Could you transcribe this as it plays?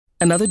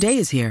Another day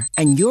is here,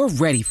 and you're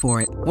ready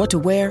for it. What to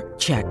wear?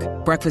 Check.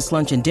 Breakfast,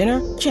 lunch, and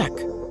dinner? Check.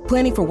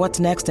 Planning for what's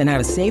next and how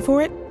to save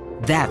for it?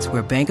 That's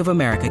where Bank of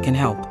America can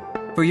help.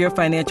 For your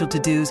financial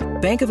to-dos,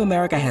 Bank of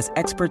America has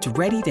experts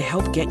ready to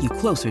help get you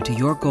closer to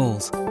your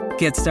goals.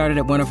 Get started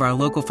at one of our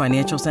local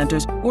financial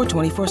centers or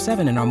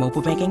 24/7 in our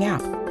mobile banking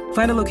app.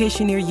 Find a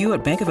location near you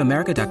at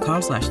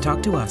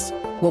bankofamerica.com/talktous.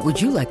 What would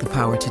you like the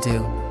power to do?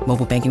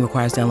 Mobile banking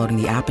requires downloading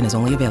the app and is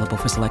only available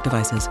for select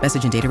devices.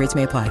 Message and data rates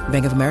may apply.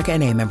 Bank of America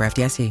N.A., member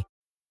FDIC.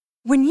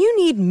 When you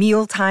need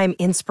mealtime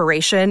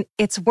inspiration,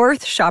 it's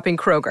worth shopping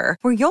Kroger,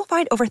 where you'll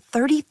find over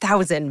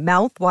 30,000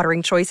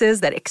 mouth-watering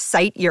choices that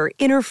excite your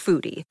inner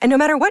foodie. And no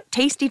matter what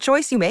tasty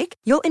choice you make,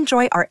 you'll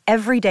enjoy our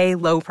everyday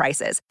low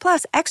prices,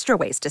 plus extra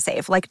ways to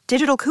save, like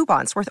digital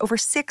coupons worth over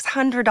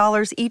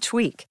 $600 each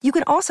week. You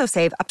can also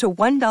save up to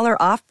 $1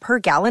 off per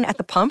gallon at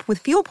the pump with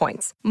fuel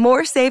points.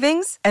 More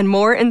savings and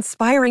more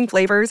inspiring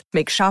flavors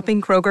make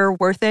shopping Kroger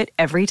worth it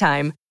every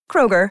time.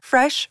 Kroger,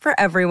 fresh for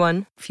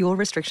everyone. Fuel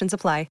restrictions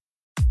apply.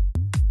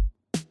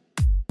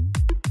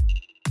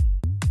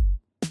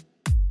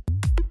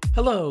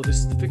 Hello, this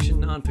is the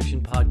Fiction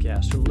Nonfiction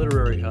Podcast from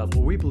Literary Hub,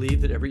 where we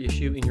believe that every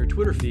issue in your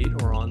Twitter feed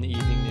or on the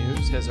evening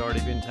news has already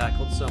been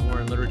tackled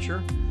somewhere in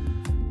literature.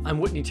 I'm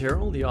Whitney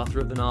Terrell, the author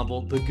of the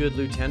novel The Good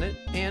Lieutenant,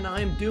 and I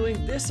am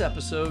doing this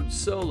episode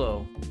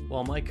solo,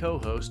 while my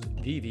co-host,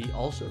 Vivi,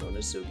 also known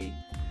as Suki,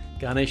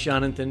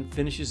 Ganeshananthan,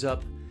 finishes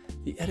up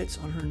the edits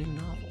on her new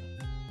novel.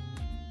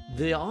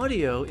 The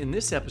audio in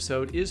this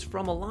episode is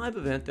from a live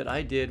event that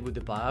I did with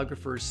the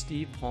biographers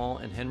Steve Paul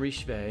and Henry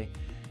Schvey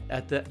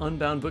at the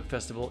Unbound Book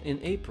Festival in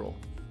April.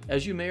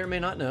 As you may or may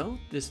not know,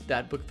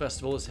 that book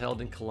festival is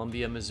held in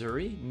Columbia,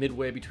 Missouri,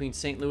 midway between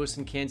St. Louis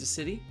and Kansas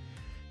City.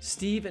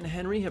 Steve and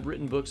Henry have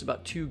written books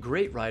about two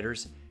great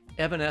writers,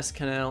 Evan S.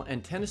 Connell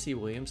and Tennessee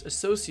Williams,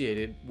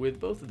 associated with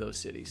both of those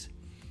cities.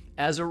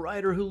 As a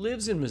writer who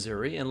lives in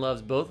Missouri and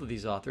loves both of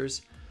these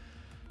authors,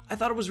 I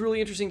thought it was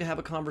really interesting to have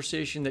a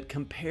conversation that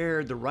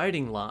compared the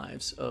writing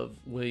lives of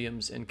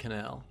Williams and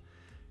Connell,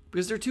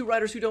 because they're two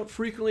writers who don't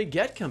frequently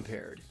get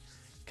compared.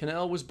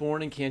 Connell was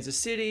born in Kansas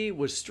City,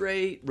 was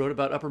straight, wrote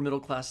about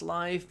upper-middle-class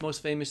life,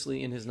 most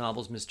famously in his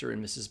novels Mr.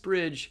 and Mrs.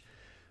 Bridge.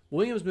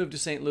 Williams moved to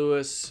St.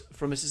 Louis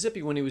from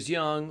Mississippi when he was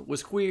young,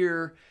 was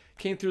queer,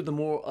 came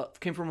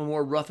from a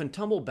more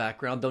rough-and-tumble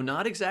background, though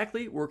not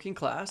exactly working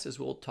class, as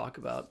we'll talk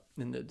about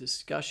in the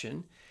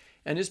discussion.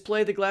 And his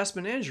play, The Glass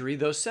Menagerie,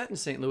 though set in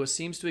St. Louis,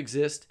 seems to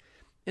exist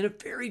in a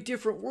very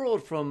different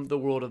world from the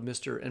world of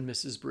Mr. and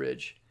Mrs.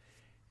 Bridge.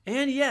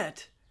 And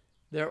yet,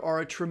 there are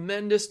a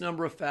tremendous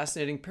number of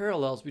fascinating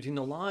parallels between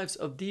the lives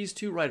of these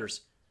two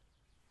writers,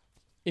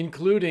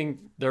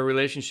 including their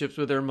relationships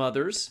with their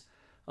mothers,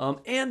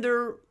 and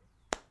their,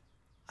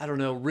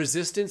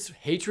 resistance,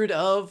 hatred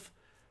of,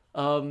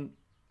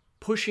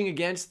 pushing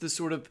against the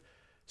sort of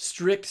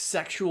strict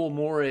sexual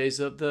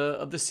mores of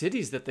the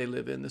cities that they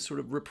live in, the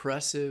sort of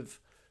repressive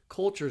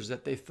cultures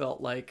that they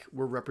felt like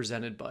were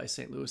represented by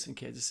St. Louis and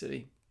Kansas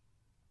City.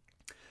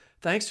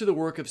 Thanks to the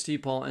work of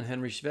Steve Paul and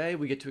Henry Schvey,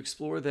 we get to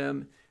explore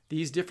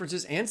these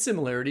differences and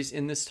similarities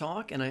in this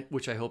talk,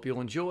 which I hope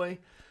you'll enjoy.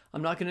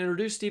 I'm not going to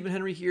introduce Steve and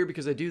Henry here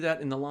because I do that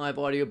in the live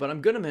audio, but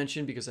I'm going to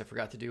mention, because I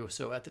forgot to do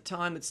so at the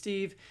time, that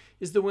Steve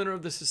is the winner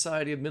of the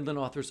Society of Midland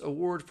Authors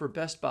Award for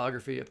Best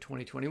Biography of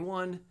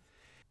 2021.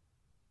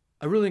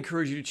 I really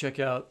encourage you to check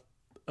out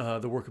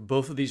the work of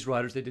both of these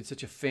writers. They did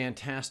such a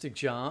fantastic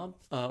job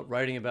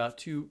writing about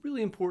two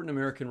really important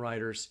American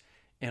writers,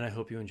 and I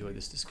hope you enjoy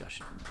this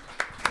discussion.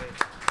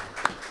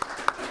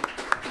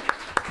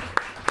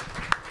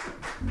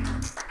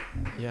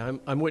 Yeah,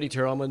 I'm Whitney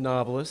Terrell. I'm a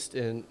novelist,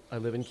 and I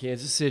live in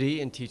Kansas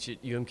City and teach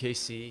at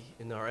UMKC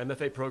in our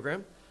MFA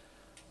program.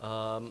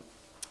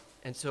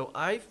 And so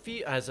I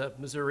feel, as a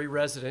Missouri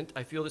resident,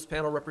 I feel this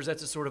panel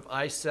represents a sort of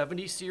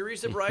I-70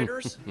 series of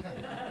writers,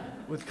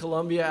 with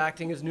Columbia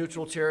acting as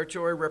neutral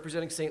territory.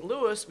 Representing St.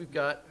 Louis, we've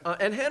got,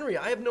 and Henry,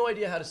 I have no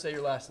idea how to say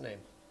your last name.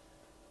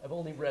 I've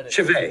only read it.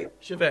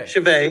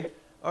 Schvey.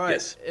 All right.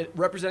 Yes.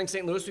 Representing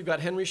St. Louis, we've got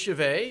Henry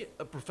Schvey,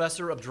 a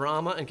professor of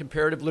drama and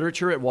comparative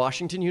literature at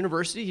Washington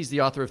University. He's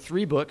the author of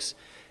 3 books,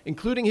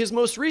 including his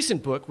most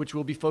recent book, which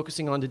we'll be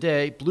focusing on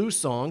today, Blue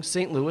Song,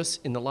 St. Louis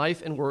in the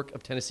Life and Work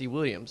of Tennessee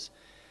Williams.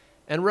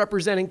 And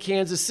representing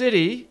Kansas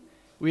City,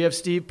 we have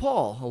Steve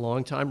Paul, a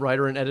longtime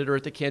writer and editor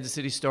at the Kansas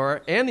City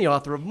Star and the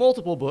author of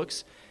multiple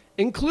books,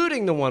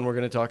 including the one we're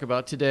going to talk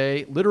about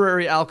today,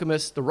 Literary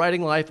Alchemist, The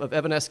Writing Life of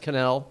Evan S.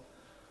 Connell.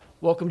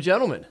 Welcome,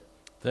 gentlemen.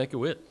 Thank you,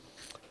 Whit.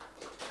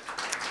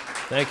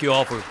 Thank you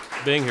all for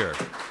being here.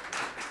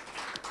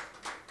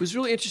 It was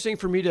really interesting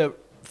for me to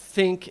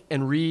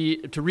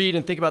read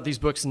and think about these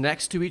books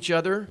next to each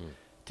other.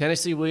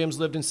 Tennessee Williams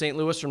lived in St.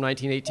 Louis from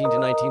 1918 to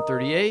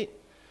 1938.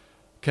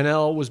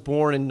 Connell was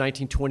born in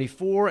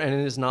 1924, and in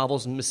his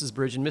novels Mrs.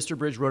 Bridge and Mr.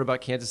 Bridge wrote about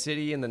Kansas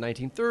City in the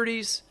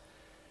 1930s.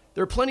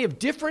 There are plenty of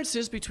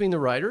differences between the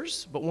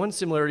writers, but one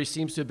similarity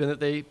seems to have been that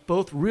they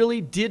both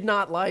really did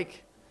not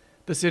like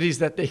the cities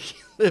that they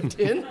lived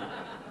in.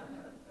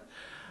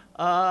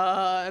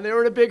 And they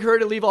were in a big hurry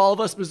to leave all of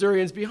us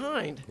Missourians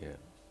behind. Yeah.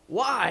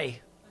 Why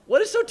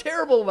What is so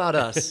terrible about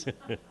us?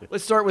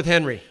 Let's start with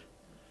Henry.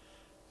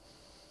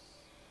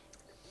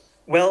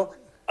 Well,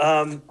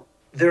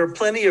 there are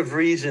plenty of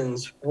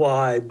reasons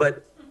why,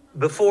 but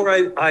before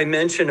I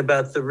mention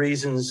about the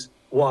reasons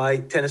why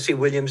Tennessee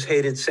Williams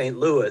hated St.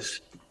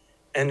 Louis,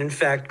 and in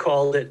fact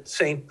called it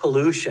St.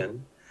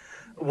 Pollution,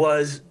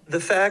 was the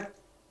fact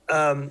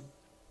that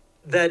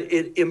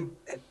it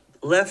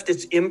left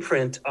its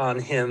imprint on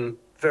him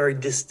very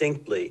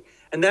distinctly.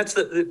 And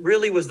it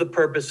really was the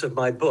purpose of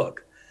my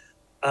book.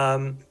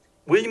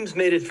 Williams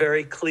made it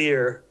very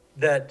clear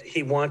that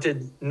he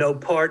wanted no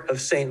part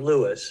of St.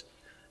 Louis.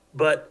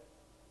 But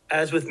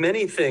as with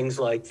many things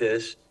like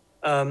this,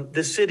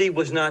 the city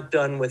was not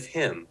done with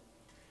him.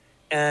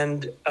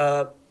 And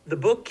the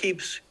book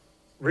keeps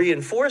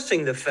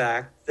reinforcing the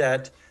fact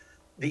that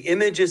the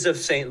images of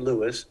St.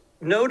 Louis,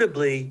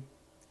 notably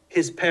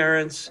his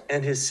parents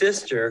and his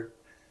sister,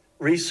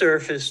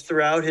 resurface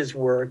throughout his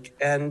work.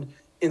 And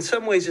in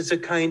some ways, it's a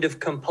kind of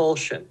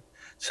compulsion.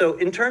 So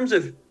in terms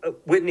of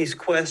Whitney's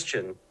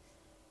question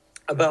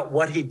about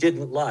what he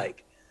didn't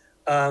like,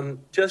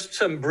 just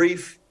some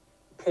brief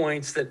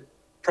points that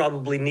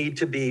probably need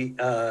to be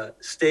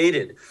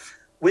stated.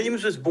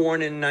 Williams was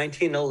born in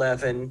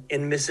 1911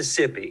 in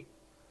Mississippi,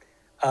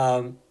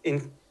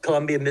 in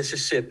Columbia,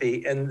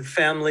 Mississippi, and the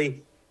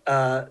family,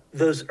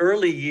 those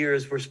early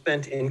years were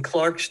spent in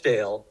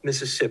Clarksdale,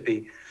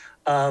 Mississippi,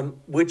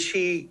 which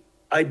he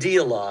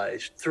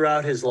idealized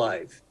throughout his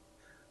life.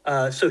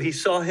 So he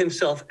saw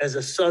himself as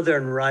a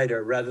Southern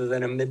writer rather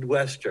than a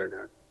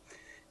Midwesterner.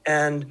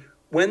 And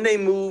when they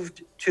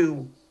moved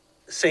to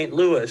St.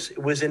 Louis, it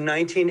was in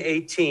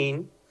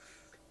 1918.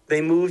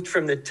 They moved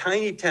from the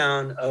tiny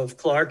town of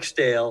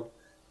Clarksdale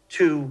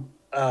to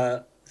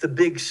the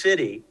big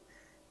city.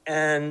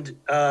 And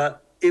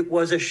it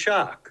was a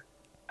shock,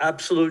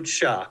 absolute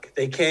shock.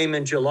 They came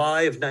in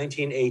July of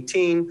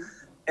 1918.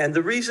 And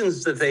the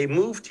reasons that they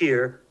moved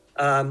here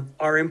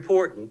are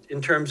important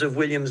in terms of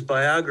Williams'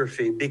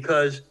 biography,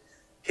 because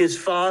his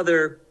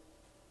father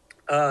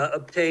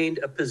obtained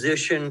a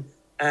position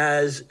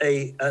as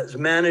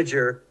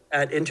manager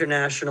at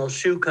International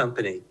Shoe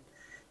Company.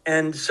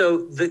 And so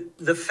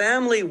the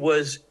family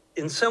was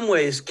in some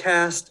ways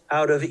cast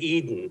out of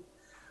Eden.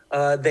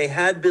 They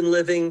had been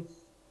living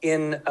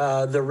in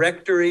the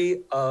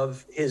rectory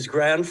of his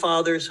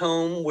grandfather's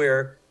home,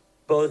 where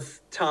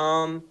both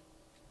Tom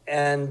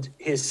and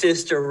his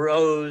sister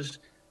Rose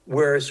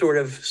were sort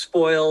of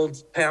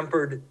spoiled,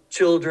 pampered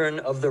children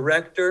of the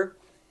rector.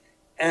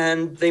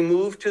 And they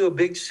moved to a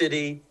big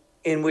city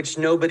in which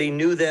nobody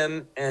knew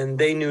them and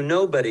they knew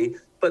nobody.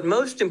 But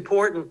most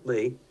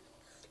importantly,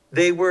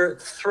 they were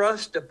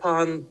thrust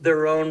upon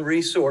their own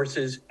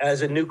resources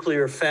as a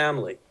nuclear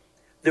family.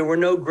 There were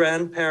no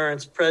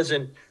grandparents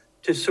present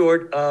to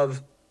sort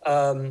of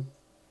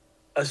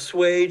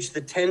assuage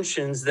the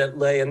tensions that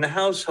lay in the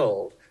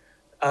household.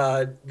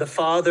 The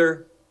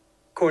father,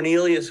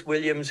 Cornelius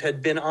Williams,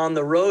 had been on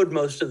the road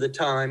most of the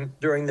time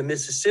during the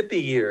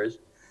Mississippi years.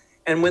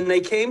 And when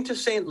they came to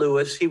St.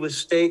 Louis,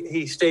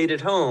 he stayed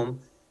at home,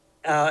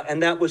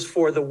 and that was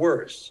for the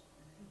worse.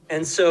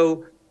 And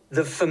so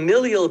the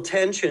familial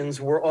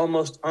tensions were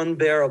almost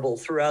unbearable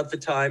throughout the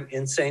time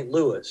in St.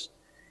 Louis.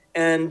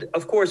 And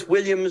of course,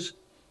 Williams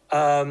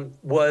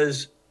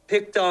was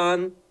picked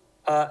on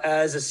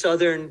as a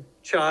Southern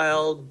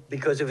child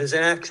because of his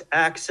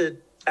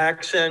accent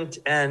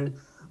and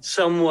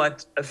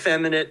somewhat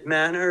effeminate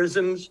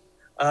mannerisms.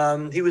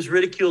 He was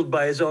ridiculed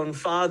by his own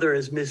father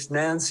as Miss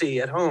Nancy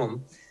at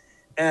home.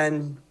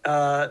 And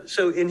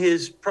so in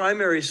his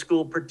primary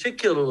school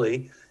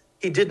particularly,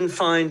 he didn't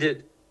find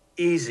it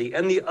easy.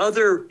 And the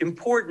other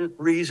important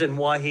reason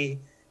why he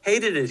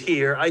hated it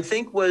here, I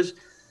think, was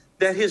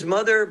that his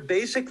mother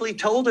basically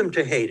told him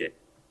to hate it.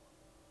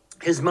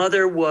 His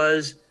mother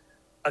was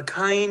a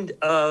kind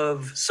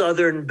of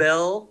Southern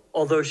belle,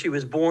 although she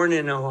was born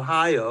in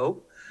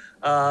Ohio.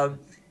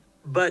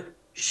 But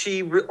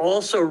she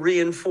also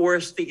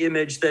reinforced the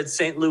image that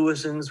St.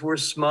 Louisans were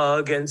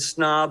smug and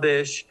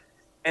snobbish.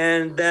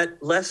 And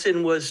that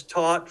lesson was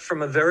taught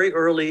from a very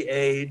early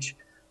age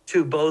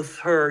to both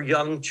her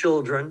young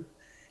children.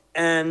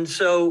 And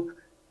so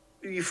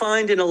you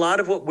find in a lot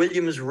of what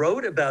Williams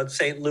wrote about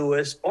St.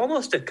 Louis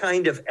almost a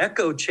kind of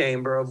echo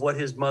chamber of what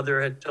his mother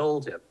had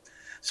told him.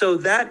 So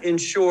that, in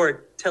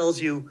short,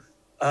 tells you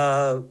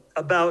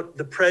about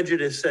the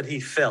prejudice that he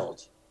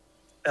felt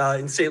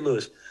in St.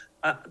 Louis.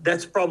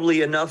 That's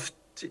probably enough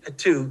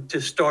to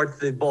start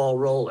the ball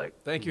rolling.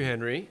 Thank you,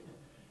 Henry.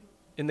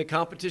 In the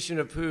competition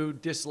of who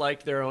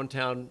disliked their own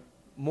town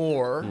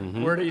more,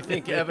 where do you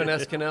think Evan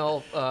S.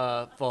 Connell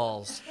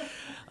falls?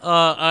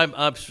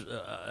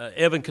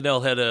 Evan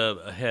Connell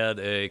had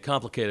a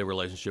complicated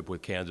relationship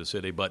with Kansas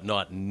City, but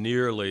not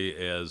nearly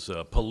as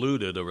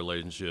polluted a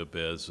relationship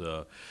as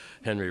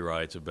Henry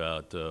writes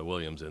about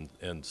Williams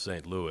and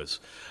St. Louis.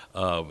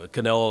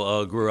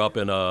 Connell grew up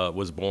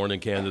was born in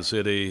Kansas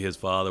City. His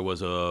father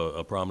was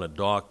a prominent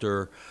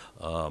doctor.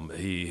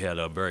 He had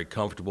a very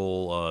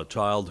comfortable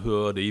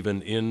childhood,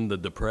 even in the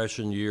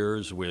Depression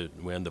years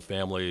when the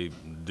family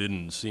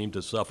didn't seem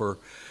to suffer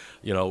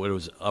it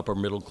was upper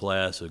middle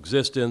class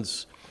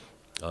existence.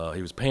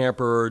 He was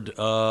pampered,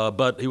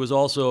 but he was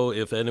also,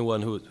 if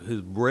anyone who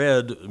has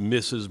read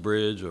Mrs.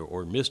 Bridge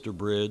or Mr.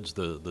 Bridge,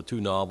 the two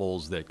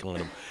novels that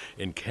kind of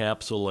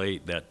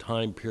encapsulate that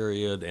time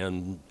period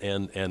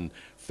and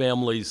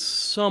families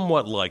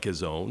somewhat like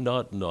his own,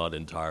 not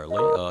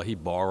entirely. He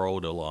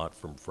borrowed a lot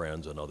from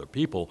friends and other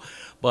people,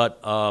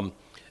 but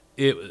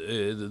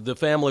the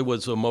family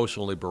was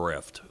emotionally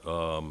bereft.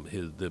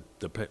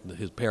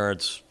 His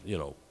parents,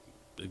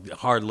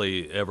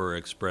 hardly ever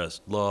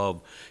expressed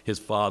love. His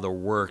father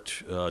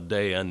worked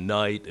day and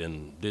night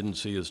and didn't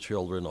see his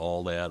children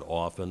all that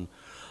often.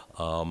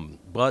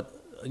 But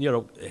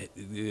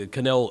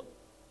Connell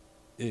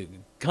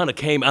kind of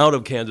came out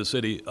of Kansas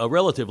City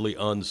relatively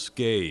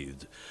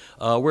unscathed.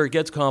 Where it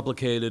gets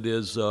complicated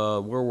is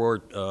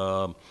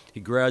he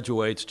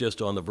graduates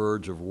just on the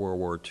verge of World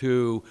War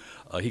II.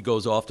 He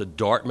goes off to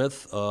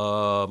Dartmouth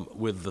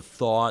with the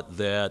thought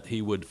that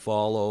he would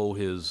follow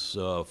his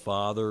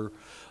father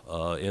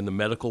in the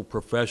medical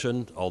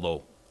profession,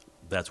 although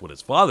that's what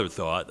his father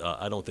thought.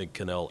 I don't think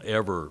Connell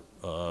ever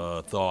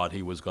thought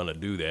he was going to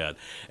do that.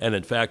 And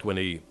in fact, when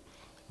he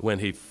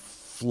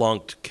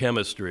flunked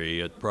chemistry,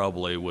 it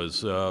probably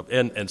was,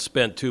 and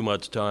spent too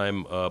much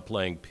time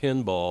playing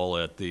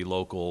pinball at the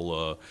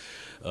local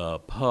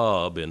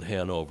pub in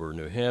Hanover,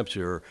 New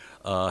Hampshire,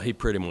 he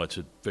pretty much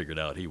had figured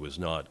out he was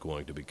not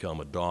going to become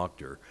a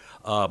doctor.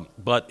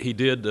 But he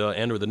did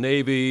enter the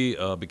Navy,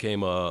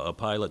 became a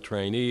pilot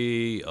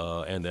trainee,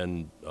 and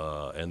then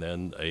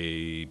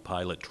a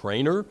pilot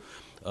trainer.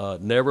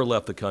 Never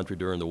left the country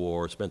during the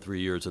war, spent 3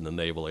 years in the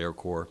Naval Air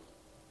Corps.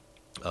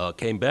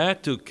 Came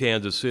back to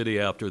Kansas City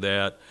after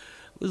that.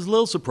 It was a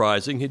little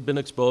surprising. He'd been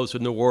exposed to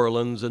New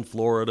Orleans and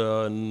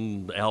Florida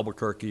and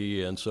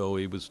Albuquerque, and so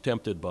he was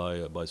tempted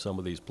by some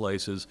of these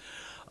places.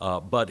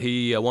 But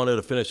he wanted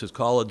to finish his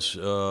college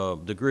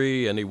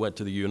degree, and he went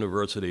to the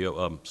University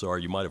of,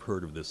 you might have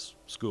heard of this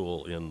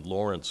school in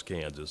Lawrence,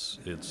 Kansas.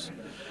 He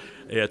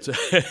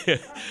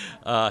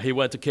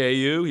went to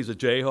KU. He's a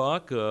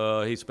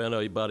Jayhawk. He spent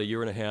about a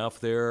year and a half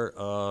there.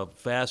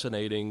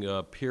 Fascinating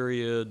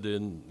period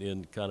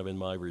in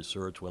my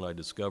research when I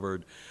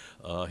discovered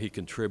he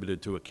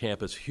contributed to a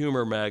campus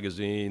humor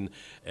magazine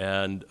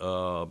and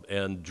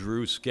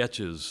drew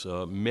sketches,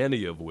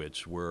 many of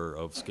which were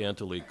of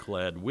scantily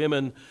clad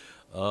women.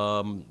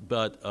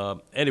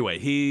 Anyway,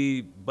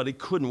 he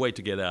couldn't wait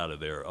to get out of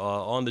there.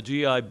 On the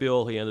GI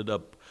Bill, he ended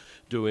up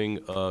doing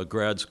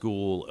grad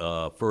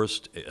school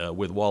first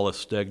with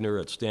Wallace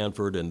Stegner at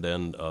Stanford and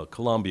then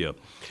Columbia.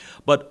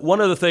 But one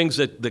of the things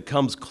that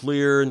comes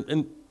clear,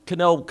 and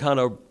Connell kind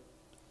of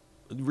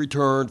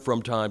returned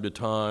from time to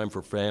time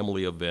for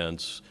family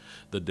events,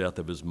 the death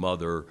of his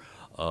mother,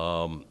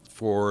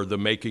 for the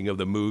making of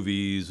the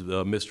movies,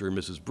 Mr. and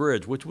Mrs.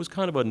 Bridge, which was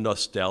kind of a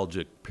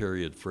nostalgic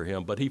period for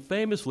him. But he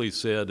famously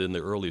said in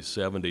the early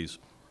 70s,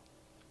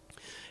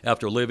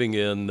 after living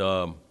in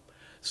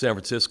San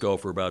Francisco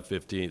for about San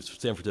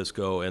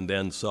Francisco and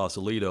then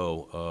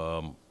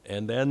Sausalito,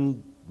 and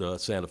then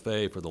Santa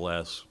Fe for the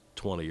last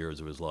 20 years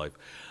of his life,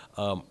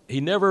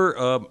 he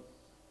never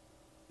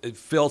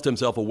felt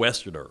himself a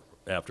Westerner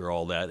after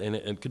all that,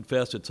 and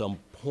confessed at some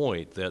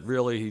point that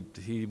really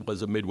he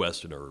was a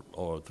Midwesterner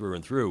through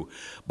and through.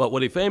 But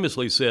what he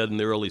famously said in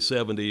the early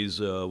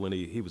 70s when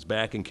he was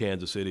back in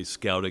Kansas City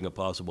scouting a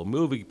possible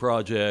movie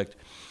project,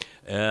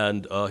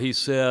 and he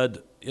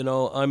said,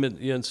 I'm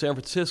in San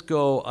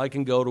Francisco, I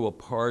can go to a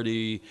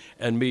party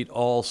and meet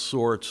all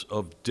sorts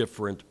of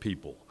different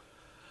people.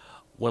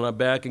 When I'm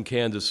back in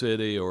Kansas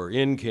City or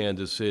in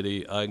Kansas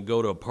City, I can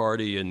go to a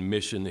party in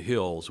Mission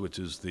Hills, which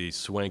is the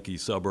swanky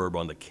suburb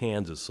on the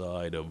Kansas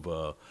side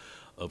of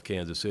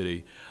Kansas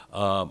City.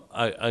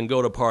 I can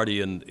go to a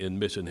party in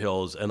Mission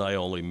Hills, and I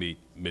only meet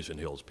Mission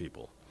Hills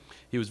people.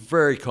 He was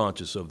very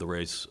conscious of the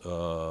race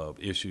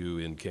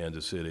issue in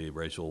Kansas City,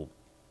 racial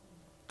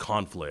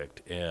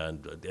conflict,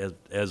 and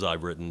as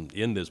I've written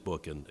in this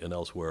book and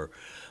elsewhere,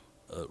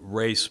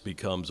 race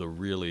becomes a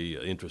really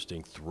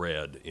interesting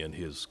thread in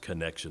his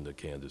connection to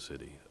Kansas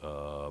City,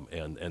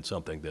 and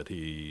something that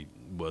he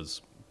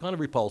was kind of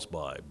repulsed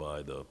by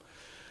the,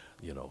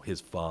 his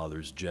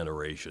father's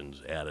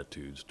generation's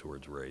attitudes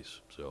towards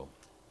race. So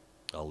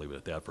I'll leave it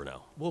at that for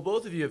now. Well,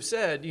 both of you have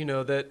said,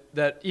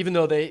 that even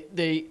though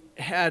they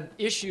had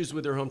issues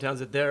with their hometowns,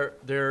 that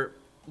their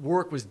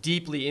work was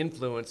deeply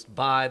influenced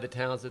by the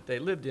towns that they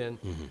lived in.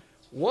 Mm-hmm.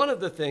 One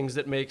of the things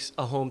that makes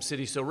a home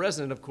city so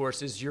resonant, of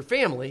course, is your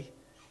family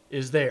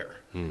is there,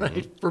 mm-hmm.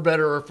 right? For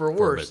better or for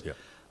worse.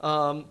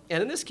 And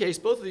in this case,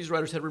 both of these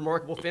writers had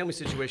remarkable family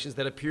situations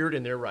that appeared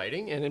in their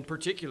writing, and in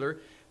particular,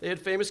 they had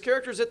famous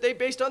characters that they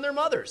based on their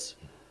mothers.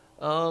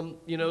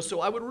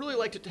 So I would really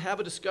like to have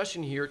a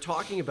discussion here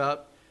talking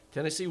about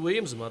Tennessee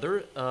Williams'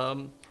 mother,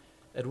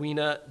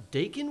 Edwina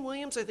Dakin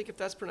Williams, I think if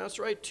that's pronounced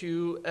right,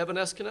 to Evan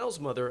S. Connell's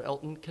mother,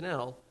 Elton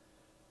Connell.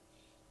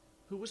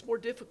 Who was more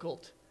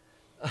difficult?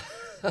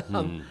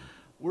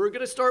 We're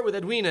going to start with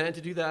Edwina, and to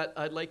do that,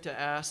 I'd like to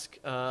ask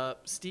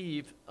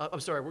Steve.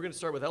 We're going to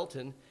start with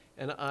Elton,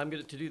 And I'm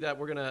going to do that.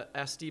 We're going to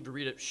ask Steve to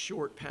read a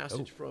short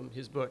passage from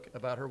his book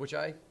about her, which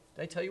did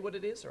I tell you what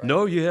it is? Or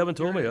No, you haven't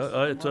told me.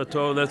 I'm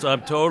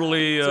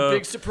totally. It's a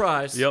big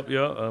surprise. Yep,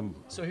 yeah.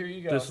 So here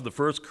you go. This is the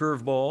first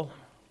curveball.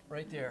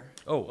 Right there.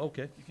 Oh,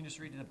 okay. You can just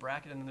read the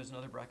bracket, and then there's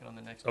another bracket on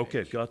the next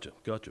Okay, page.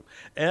 gotcha.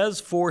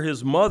 As for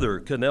his mother,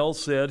 Connell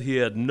said he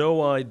had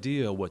no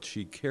idea what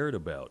she cared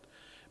about.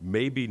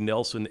 Maybe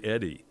Nelson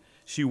Eddy.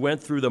 She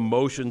went through the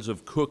motions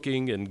of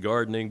cooking and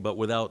gardening, but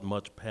without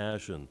much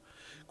passion.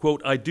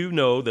 Quote, I do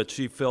know that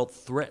she felt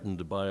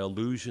threatened by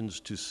allusions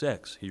to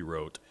sex, he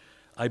wrote.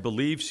 I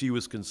believe she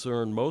was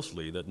concerned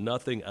mostly that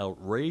nothing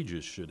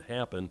outrageous should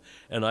happen,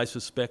 and I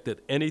suspect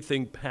that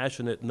anything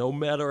passionate, no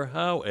matter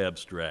how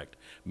abstract,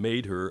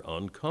 made her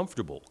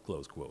uncomfortable,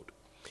 close quote.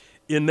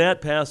 In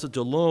that passage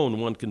alone,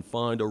 one can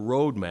find a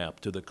roadmap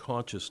to the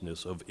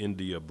consciousness of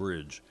India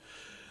Bridge.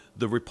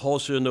 The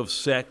repulsion of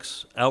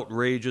sex,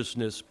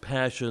 outrageousness,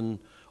 passion,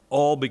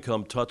 all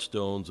become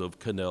touchstones of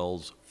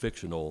Connell's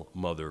fictional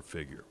mother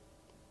figure.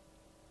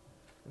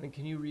 And then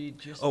can you read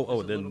just then a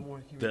little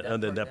more?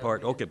 that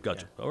part. down Okay, here?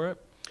 gotcha. Yeah. All right.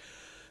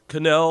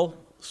 Connell,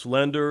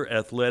 slender,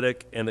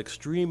 athletic, and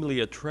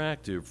extremely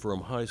attractive from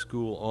high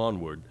school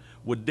onward,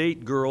 would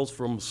date girls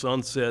from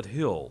Sunset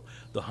Hill,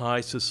 the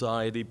high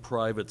society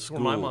private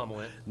school where my mom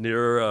went.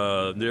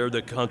 near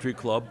the Country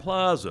Club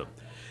Plaza.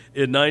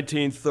 In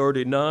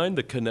 1939,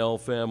 the Connell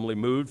family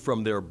moved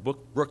from their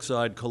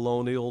Brookside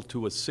Colonial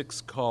to a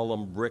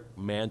 6-column brick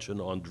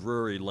mansion on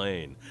Drury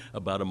Lane,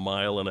 about a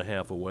mile and a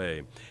half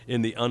away,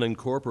 in the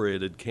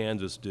unincorporated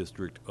Kansas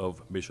district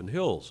of Mission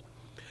Hills.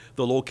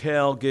 The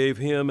locale gave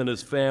him and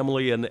his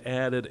family an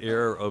added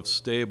air of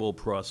stable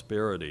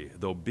prosperity,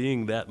 though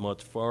being that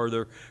much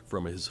farther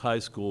from his high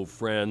school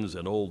friends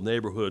and old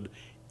neighborhood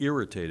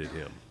irritated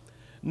him.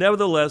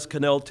 Nevertheless,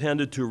 Connell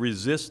tended to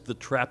resist the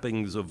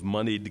trappings of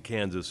moneyed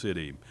Kansas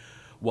City.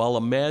 While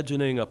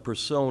imagining a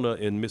persona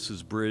in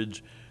Mrs.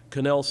 Bridge,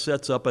 Connell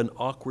sets up an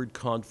awkward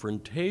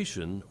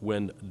confrontation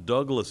when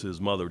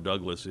Douglas's mother,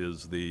 Douglas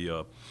is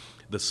the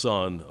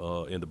son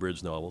in the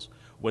Bridge novels,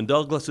 when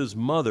Douglas's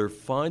mother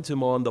finds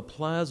him on the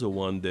plaza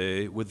one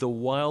day with the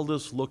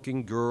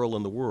wildest-looking girl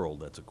in the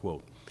world, that's a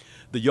quote.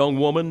 The young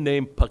woman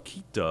named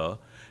Paquita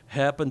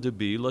happened to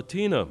be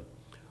Latina.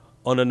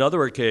 On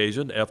another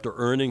occasion, after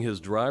earning his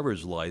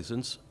driver's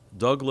license,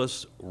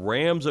 Douglas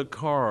rams a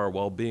car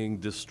while being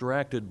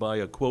distracted by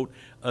a, quote,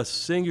 a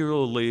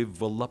singularly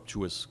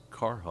voluptuous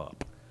car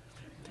hop.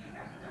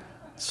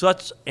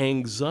 Such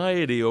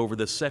anxiety over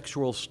the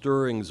sexual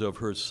stirrings of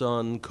her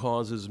son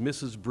causes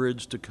Mrs.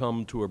 Bridge to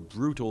come to a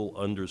brutal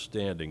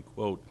understanding,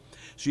 quote,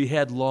 she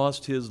had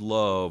lost his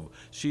love.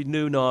 She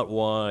knew not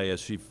why,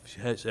 as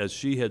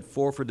she had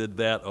forfeited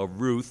that of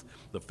Ruth,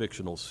 the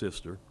fictional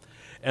sister,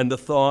 and the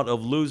thought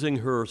of losing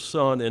her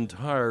son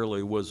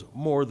entirely was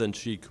more than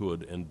she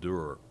could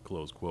endure,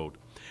 close quote.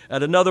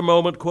 At another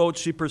moment, quote,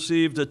 she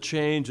perceived a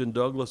change in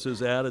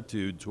Douglas's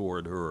attitude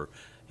toward her.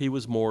 He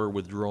was more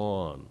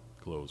withdrawn,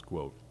 close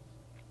quote.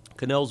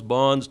 Connell's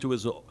bonds to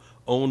his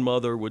own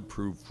mother would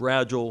prove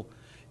fragile,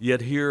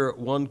 yet here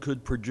one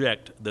could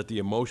project that the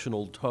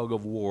emotional tug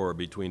of war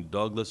between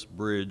Douglas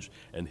Bridge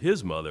and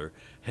his mother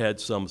had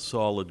some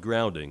solid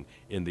grounding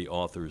in the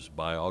author's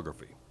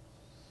biography.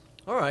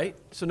 All right,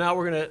 so now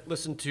we're going to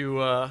listen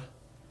to, I'm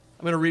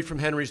going to read from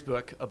Henry's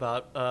book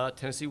about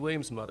Tennessee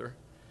Williams' mother.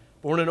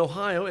 Born in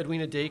Ohio,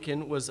 Edwina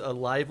Dakin was a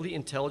lively,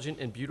 intelligent,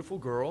 and beautiful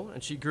girl,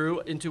 and she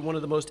grew into one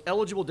of the most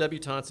eligible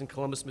debutantes in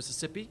Columbus,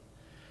 Mississippi.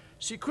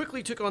 She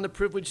quickly took on the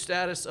privileged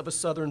status of a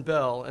Southern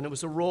belle, and it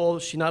was a role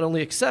she not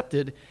only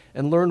accepted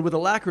and learned with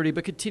alacrity,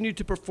 but continued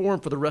to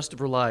perform for the rest of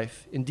her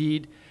life.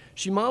 Indeed,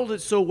 she modeled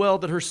it so well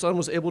that her son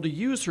was able to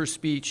use her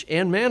speech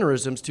and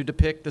mannerisms to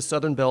depict the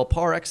Southern belle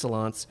par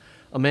excellence,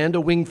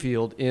 Amanda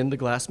Wingfield, in The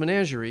Glass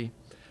Menagerie,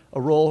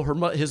 a role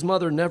his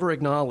mother never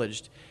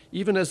acknowledged,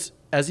 even as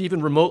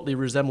even remotely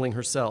resembling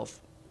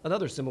herself.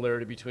 Another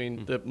similarity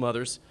between the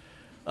mothers.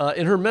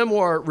 In her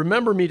memoir,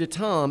 Remember Me to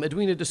Tom,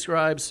 Edwina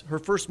describes her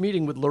first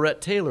meeting with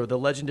Lorette Taylor, the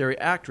legendary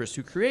actress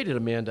who created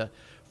Amanda,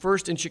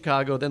 first in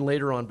Chicago, then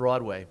later on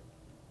Broadway.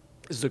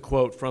 This is a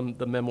quote from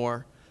the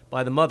memoir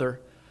by the mother.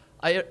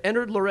 I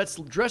entered Lorette's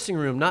dressing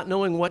room not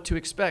knowing what to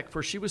expect,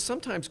 for she was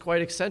sometimes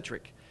quite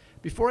eccentric.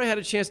 Before I had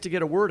a chance to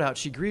get a word out,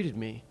 she greeted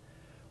me.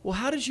 Well,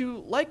 how did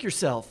you like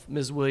yourself,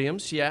 Ms.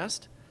 Williams, she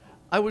asked.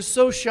 I was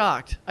so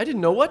shocked. I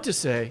didn't know what to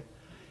say.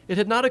 It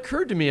had not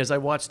occurred to me as I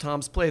watched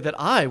Tom's play that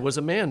I was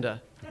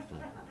Amanda.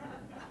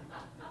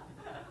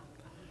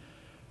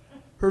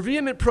 Her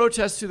vehement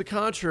protest to the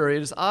contrary,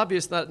 it is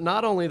obvious that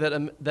not only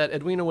that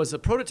Edwina was a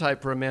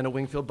prototype for Amanda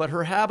Wingfield, but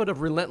her habit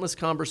of relentless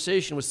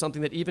conversation was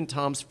something that even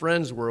Tom's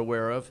friends were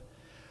aware of.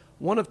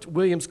 One of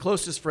Williams'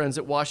 closest friends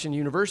at Washington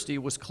University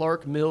was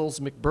Clark Mills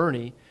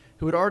McBurney,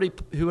 who had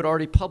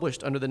already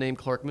published under the name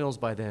Clark Mills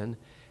by then.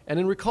 And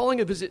in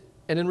recalling a visit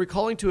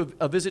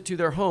to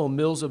their home,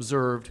 Mills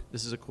observed,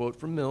 this is a quote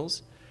from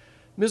Mills,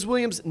 Ms.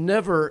 Williams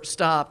never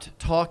stopped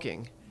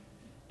talking.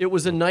 It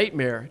was a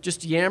nightmare,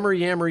 just yammer,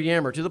 yammer,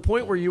 yammer, to the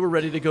point where you were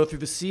ready to go through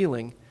the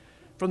ceiling.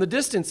 From the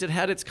distance, it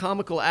had its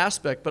comical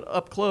aspect, but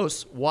up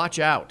close, watch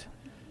out.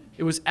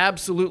 It was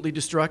absolutely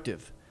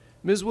destructive.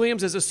 Ms.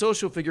 Williams, as a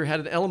social figure,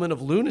 had an element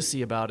of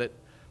lunacy about it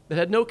that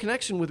had no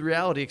connection with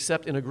reality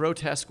except in a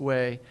grotesque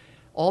way.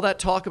 All that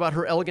talk about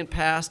her elegant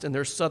past and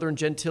their southern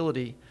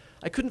gentility,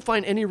 I couldn't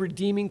find any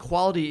redeeming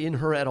quality in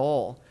her at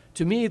all.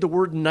 To me, the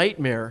word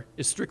nightmare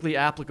is strictly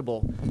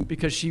applicable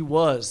because she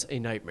was a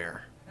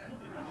nightmare.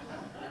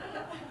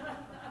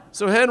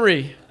 So,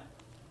 Henry,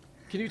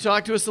 can you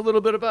talk to us a little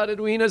bit about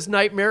Edwina's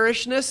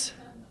nightmarishness?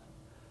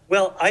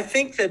 Well, I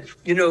think that,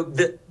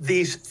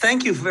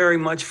 thank you very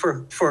much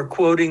for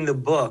quoting the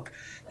book.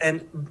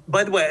 And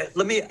by the way,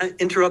 let me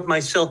interrupt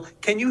myself.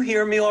 Can you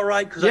hear me all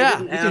right? Because I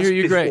didn't ask can hear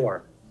you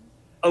before.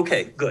 Great.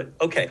 Okay, good.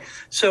 Okay.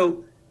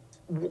 So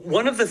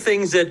one of the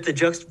things that the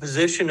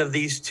juxtaposition of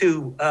these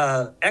two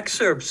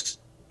excerpts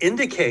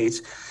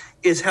indicates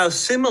is how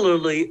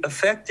similarly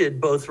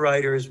affected both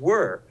writers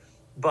were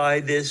by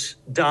this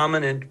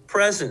dominant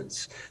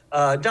presence,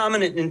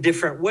 dominant in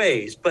different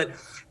ways. But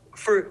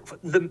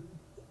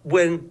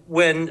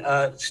when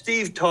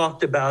Steve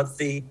talked about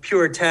the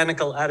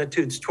puritanical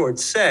attitudes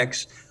towards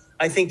sex,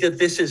 I think that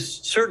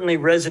this certainly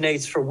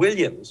resonates for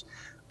Williams.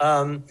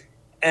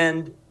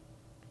 And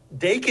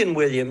Dakin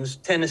Williams,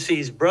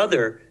 Tennessee's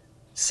brother,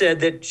 said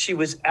that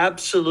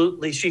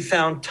she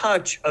found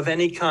touch of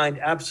any kind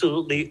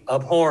absolutely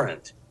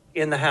abhorrent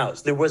in the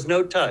house. There was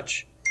no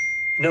touch,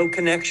 no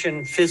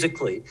connection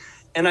physically.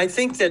 And I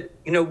think that,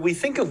 we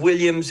think of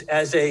Williams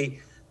as a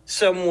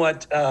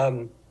somewhat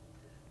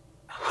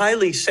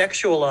highly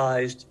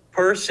sexualized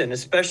person,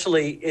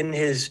 especially in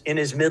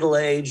his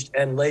middle-aged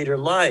and later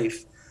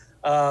life.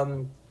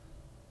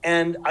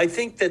 And I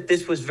think that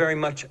this was very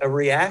much a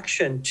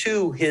reaction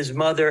to his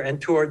mother and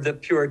toward the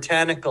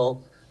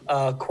puritanical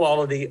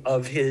quality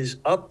of his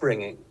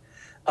upbringing.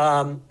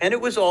 And it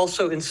was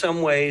also in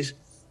some ways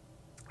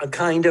a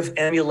kind of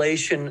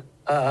emulation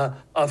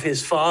of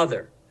his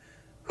father,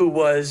 who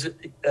was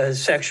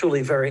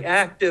sexually very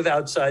active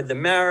outside the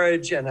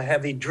marriage and a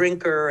heavy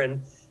drinker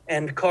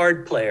and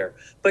card player.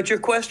 But your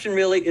question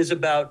really is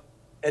about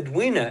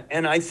Edwina.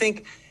 And I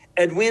think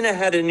Edwina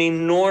had an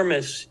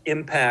enormous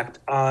impact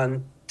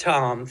on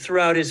Tom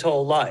throughout his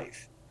whole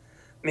life.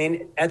 I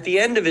mean, at the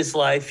end of his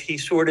life, he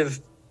sort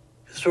of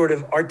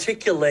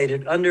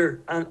articulated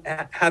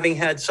having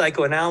had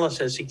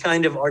psychoanalysis, he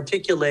kind of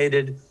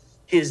articulated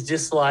his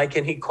dislike,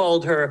 and he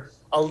called her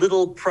a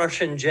little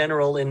Prussian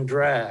general in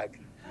drag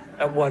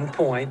at one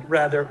point,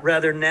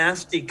 rather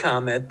nasty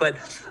comment. But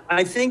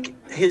I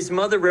think his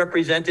mother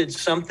represented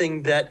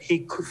something that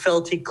he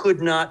felt he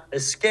could not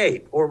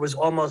escape, or was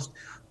almost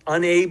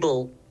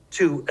unable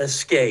to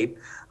escape.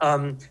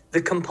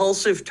 The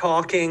compulsive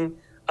talking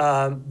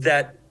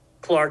that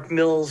Clark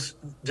Mills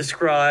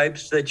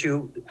describes, that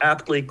you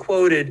aptly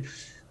quoted,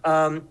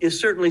 is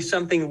certainly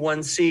something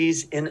one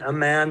sees in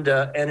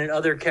Amanda and in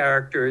other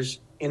characters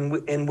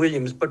in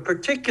Williams, but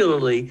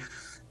particularly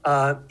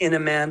in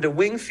Amanda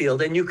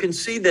Wingfield. And you can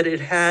see that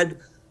it had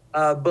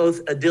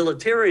both a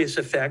deleterious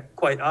effect,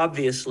 quite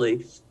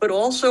obviously, but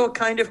also a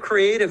kind of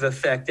creative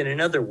effect in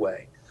another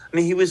way. I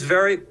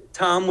mean,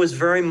 Tom was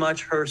very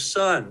much her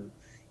son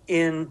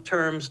in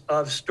terms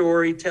of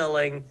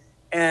storytelling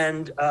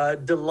and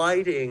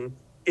delighting,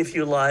 if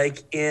you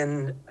like,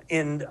 in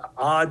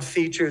odd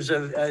features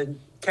of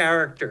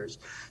characters.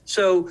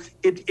 So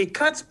it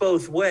cuts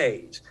both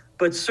ways,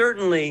 but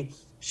certainly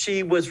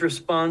she was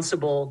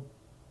responsible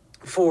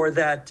for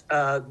that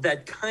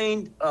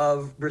kind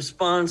of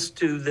response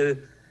to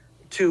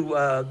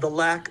the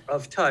lack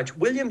of touch.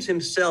 Williams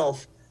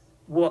himself,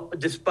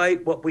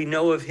 despite what we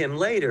know of him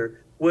later,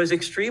 was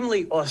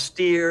extremely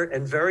austere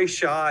and very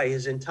shy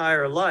his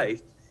entire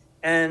life,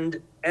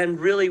 and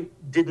really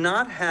did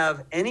not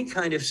have any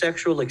kind of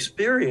sexual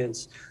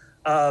experience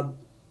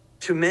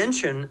to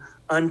mention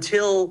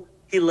until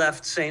he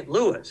left St.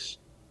 Louis.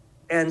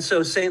 And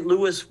so St.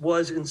 Louis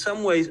was in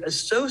some ways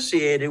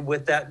associated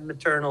with that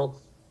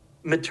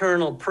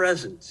maternal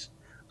presence.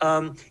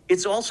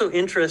 It's also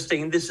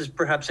interesting, this is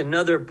perhaps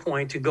another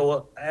point to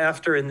go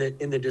after in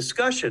the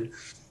discussion,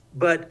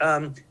 but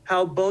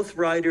how both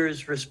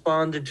writers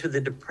responded to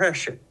the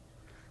Depression.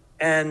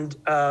 And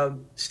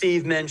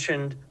Steve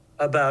mentioned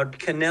about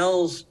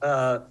Connell's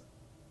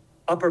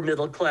upper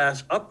middle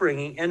class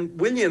upbringing, and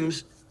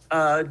Williams,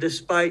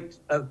 despite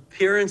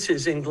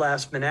appearances in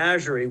Glass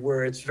Menagerie,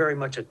 where it's very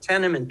much a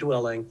tenement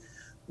dwelling,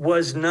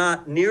 was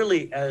not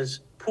nearly as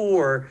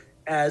poor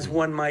as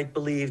one might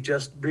believe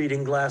just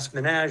reading Glass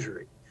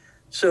Menagerie.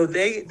 So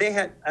they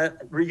had,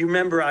 you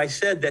remember I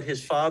said that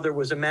his father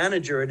was a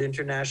manager at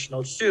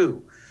International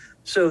Shoe.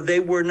 So they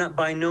were not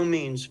by no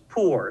means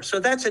poor. So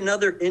that's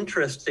another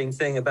interesting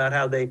thing about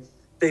how they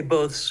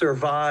both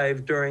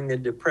survived during the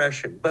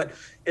Depression. But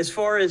as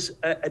far as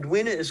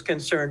Edwina is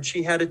concerned,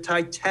 she had a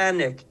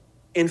titanic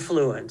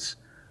influence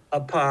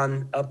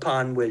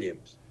upon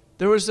Williams.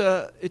 There was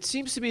it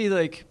seems to me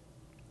like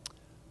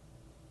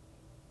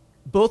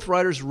both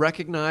writers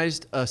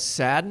recognized a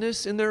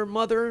sadness in their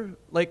mother,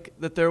 like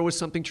that there was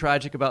something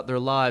tragic about their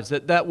lives,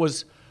 that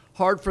was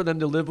hard for them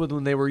to live with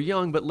when they were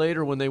young, but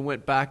later when they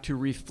went back to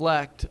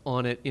reflect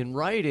on it in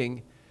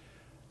writing,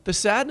 The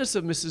sadness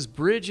of Mrs.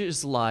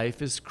 Bridge's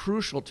life is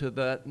crucial to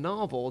that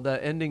novel,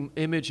 that ending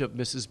image of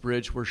Mrs.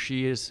 Bridge where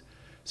she is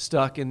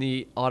stuck in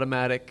the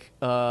automatic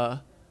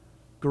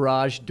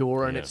garage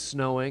door and it's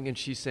snowing and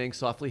she's saying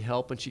softly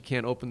help and she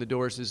can't open the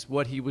doors is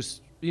what he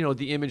was,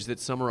 the image that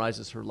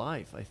summarizes her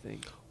life, I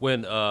think.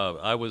 When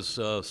I was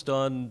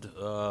stunned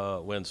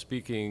when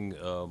speaking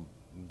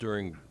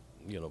during,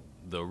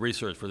 the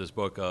research for this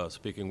book,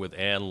 speaking with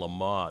Anne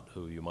Lamott,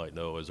 who you might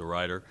know as a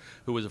writer,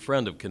 who was a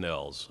friend of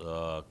Connell's.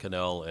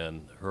 Connell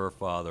and her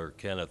father,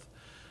 Kenneth,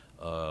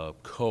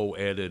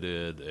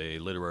 co-edited a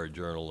literary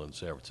journal in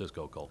San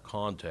Francisco called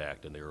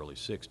Contact in the early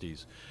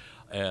 60s.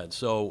 And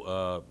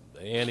so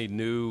Annie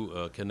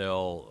knew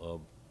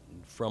Connell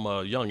from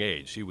a young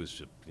age. She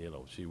was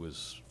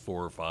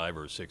 4 or 5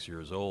 or 6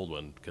 years old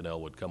when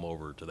Connell would come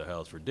over to the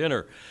house for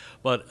dinner.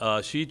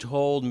 But she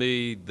told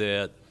me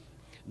that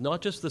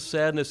not just the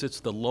sadness, it's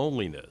the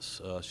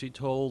loneliness. She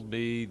told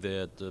me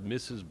that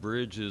Mrs.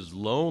 Bridge's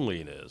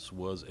loneliness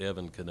was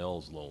Evan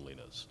Connell's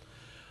loneliness.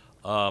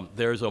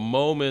 There's a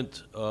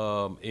moment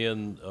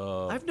in...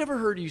 I've never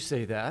heard you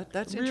say that.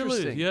 That's really?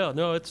 Interesting. Yeah,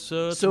 no, it's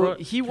so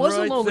he was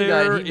right a lonely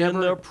guy. there And he never...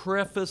 in the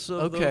preface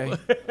of okay.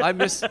 I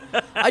just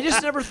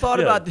never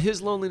thought about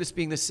his loneliness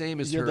being the same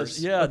as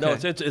hers. Yeah, okay. no,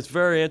 it's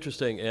very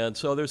interesting. And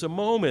so there's a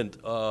moment,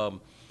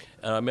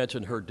 and I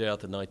mentioned her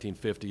death in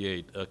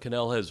 1958.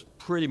 Connell has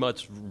pretty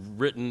much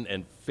written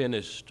and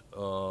finished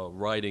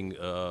writing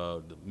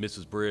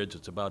Mrs. Bridge.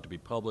 It's about to be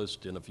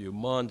published in a few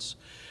months.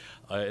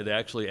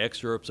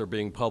 Excerpts are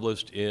being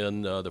published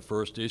in the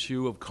first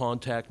issue of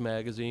Contact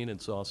magazine in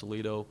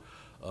Sausalito,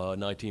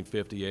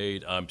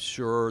 1958. I'm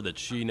sure that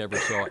she never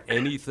saw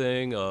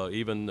anything,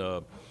 even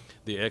the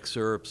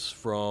excerpts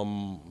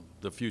from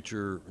the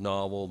future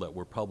novel that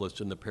were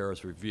published in the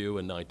Paris Review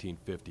in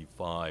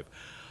 1955.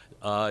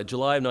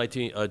 July of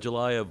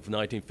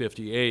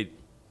 1958,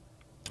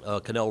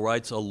 Connell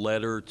writes a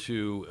letter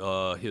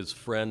to his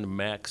friend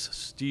Max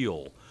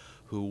Steele,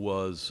 who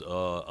was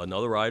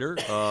another writer.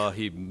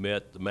 He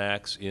met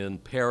Max in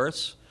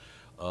Paris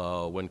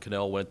when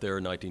Connell went there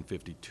in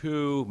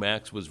 1952.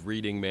 Max was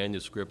reading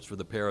manuscripts for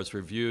the Paris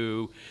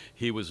Review.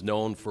 He was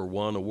known for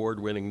one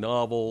award-winning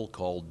novel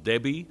called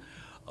Debbie,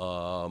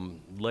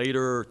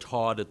 later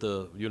taught at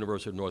the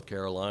University of North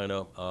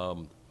Carolina.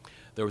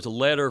 There was a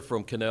letter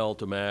from Connell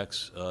to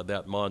Max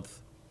that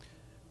month.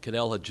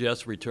 Connell had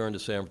just returned to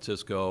San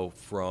Francisco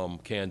from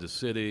Kansas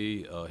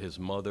City. His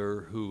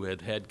mother, who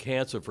had had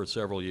cancer for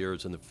several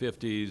years in the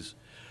 50s,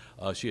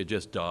 she had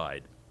just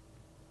died.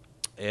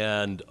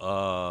 And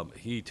Connell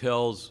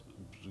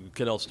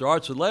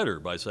starts the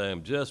letter by saying,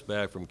 I'm just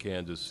back from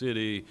Kansas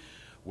City,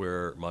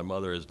 where my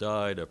mother has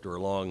died after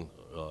a long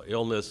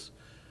illness.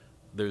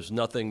 There's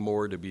nothing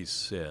more to be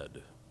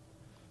said.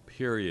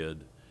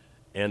 Period.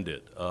 End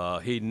it.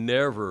 He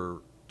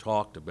never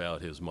talked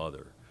about his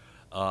mother.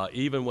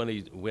 Even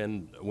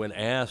when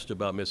asked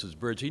about Mrs.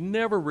 Bridge,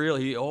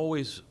 he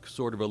always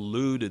sort of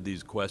eluded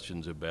these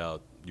questions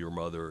about your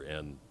mother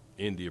and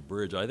India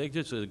Bridge. I think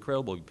it's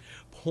incredibly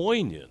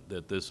poignant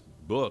that this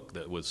book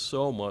that was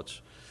so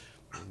much,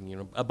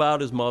 about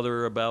his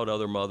mother, about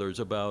other mothers,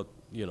 about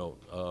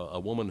a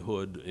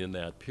womanhood in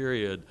that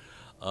period,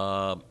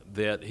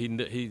 that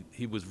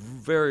he was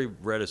very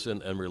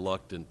reticent and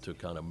reluctant to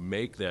kind of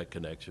make that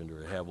connection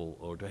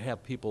or to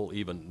have people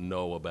even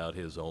know about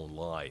his own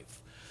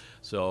life.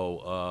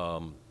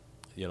 So,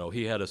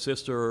 he had a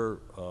sister.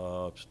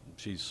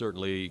 She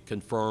certainly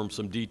confirmed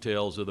some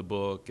details of the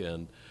book,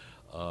 and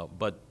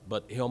but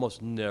he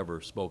almost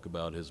never spoke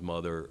about his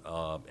mother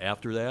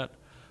after that.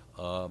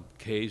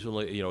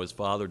 Occasionally, his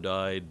father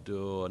died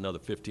another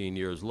 15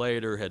 years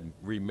later, had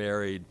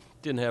remarried,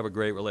 didn't have a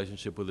great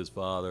relationship with his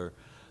father.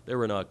 They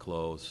were not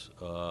close,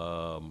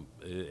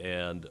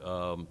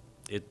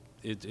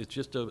 it's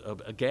just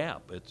a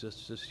gap. It's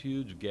just this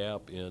huge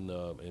gap in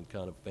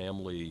kind of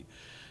family,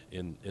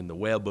 in the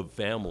web of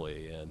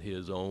family and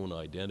his own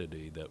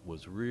identity that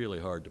was really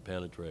hard to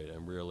penetrate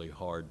and really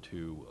hard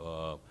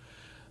to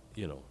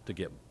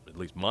get at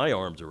least my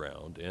arms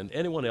around and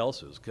anyone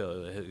else's.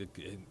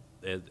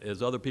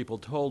 As other people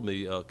told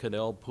me,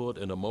 Connell put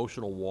an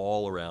emotional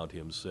wall around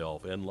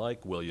himself, and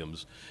like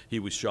Williams, he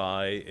was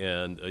shy,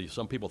 and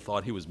some people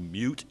thought he was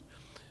mute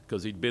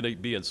because he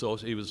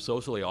was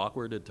socially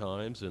awkward at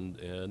times,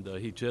 and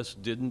he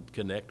just didn't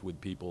connect with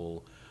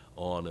people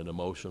on an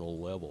emotional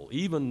level.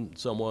 Even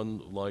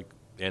someone like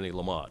Annie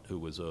Lamott, who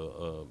was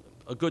a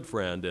good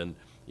friend, and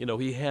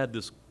he had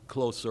this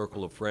close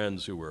circle of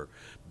friends who were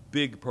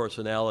big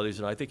personalities,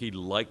 and I think he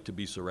liked to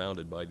be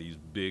surrounded by these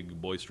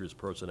big, boisterous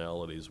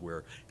personalities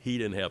where he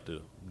didn't have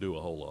to do a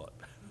whole lot.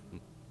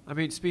 I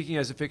mean, speaking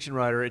as a fiction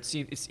writer, it's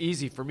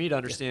easy for me to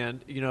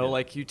understand,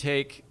 like you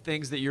take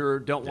things that you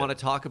don't want to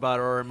talk about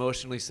or are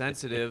emotionally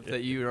sensitive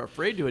that you are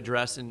afraid to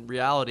address in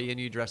reality, and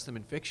you address them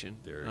in fiction.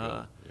 There you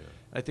go. Yeah.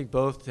 I think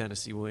both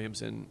Tennessee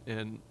Williams and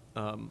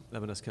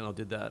Evan S. Connell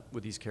did that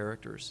with these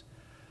characters.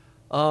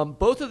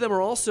 Both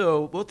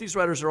these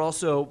writers are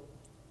also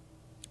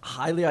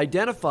highly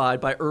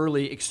identified by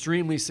early,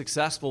 extremely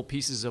successful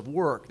pieces of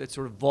work that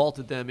sort of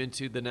vaulted them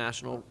into the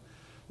national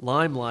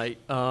limelight.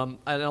 And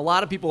a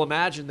lot of people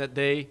imagine that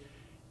they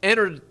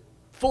entered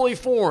fully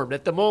formed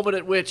at the moment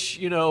at which,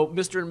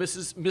 Mr. and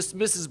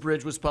Mrs.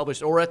 Bridge was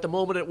published, or at the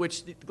moment at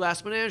which the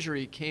Glass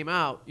Menagerie came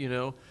out,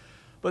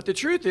 But the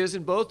truth is,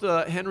 in both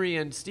Henry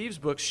and Steve's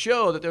books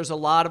show that there's a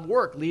lot of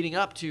work leading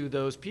up to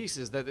those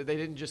pieces, that they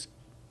didn't just,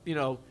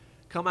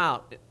 come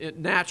out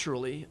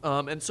naturally.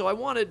 And so I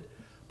wanted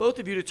both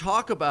of you to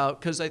talk about,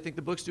 because I think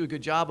the books do a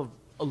good job of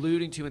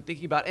alluding to and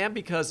thinking about, and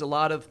because a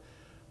lot of,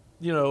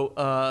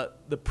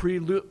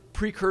 the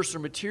precursor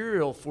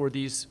material for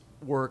these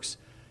works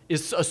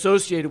is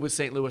associated with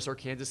St. Louis or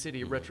Kansas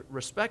City,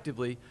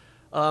 respectively.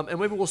 And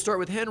maybe we'll start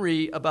with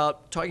Henry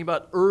about talking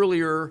about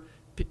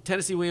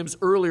Tennessee Williams'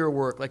 earlier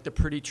work, like The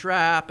Pretty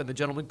Trap and The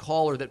Gentleman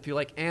Caller, that feel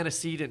like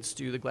antecedents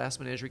to the Glass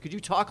Menagerie. Could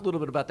you talk a little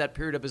bit about that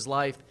period of his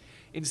life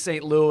in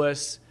St.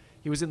 Louis?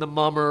 He was in the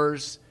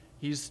Mummers.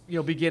 He's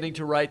beginning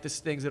to write the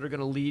things that are going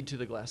to lead to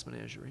the Glass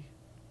Menagerie.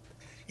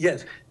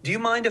 Yes. Do you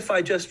mind if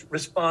I just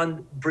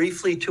respond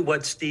briefly to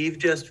what Steve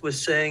just was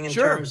saying in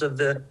Sure. terms of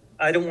the?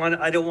 I don't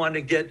want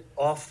to get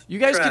off. You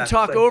guys track, can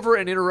talk but over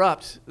and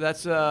interrupt.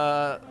 That's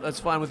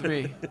fine with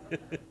me.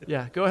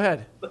 Yeah, go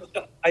ahead.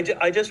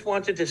 I just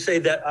wanted to say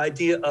that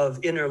idea of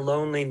inner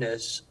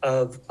loneliness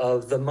of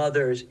the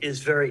mothers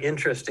is very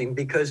interesting,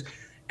 because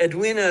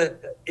Edwina,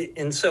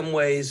 in some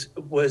ways,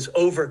 was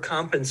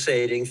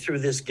overcompensating through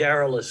this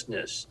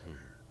garrulousness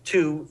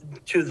to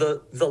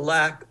the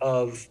lack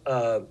of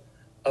a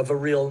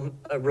real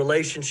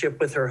relationship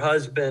with her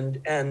husband.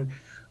 And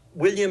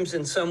Williams,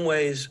 in some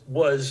ways,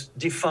 was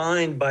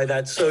defined by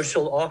that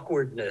social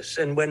awkwardness.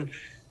 And when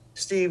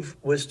Steve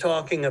was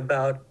talking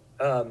about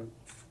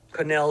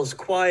Connell's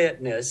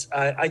quietness,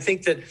 I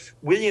think that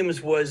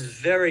Williams was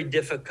very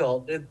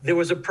difficult. There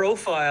was a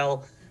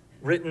profile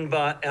written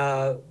by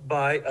a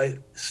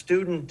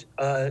student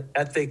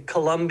at the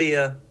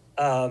Columbia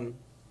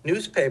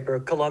newspaper,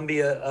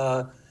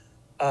 the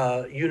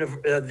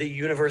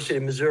University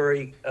of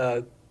Missouri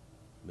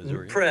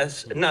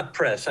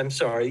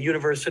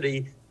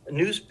University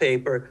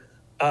newspaper,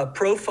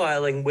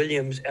 profiling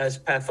Williams as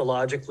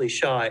pathologically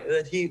shy.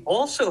 That he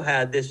also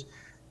had this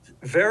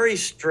very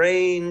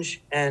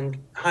strange and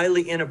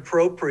highly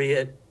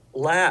inappropriate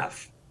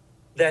laugh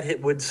that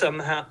it would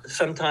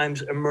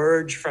sometimes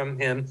emerge from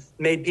him,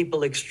 made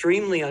people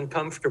extremely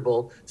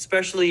uncomfortable,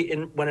 especially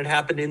when it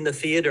happened in the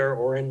theater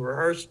or in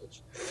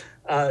rehearsals.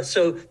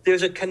 So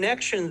there's a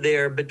connection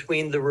there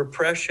between the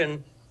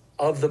repression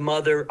of the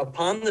mother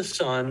upon the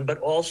son, but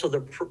also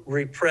the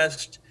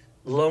repressed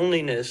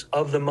loneliness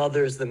of the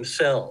mothers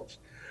themselves.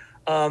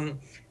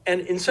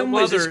 And in some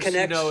ways, this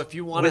connects. If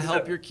you want to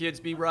help your kids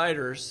be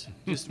writers,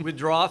 just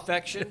withdraw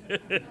affection.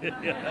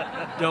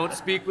 Don't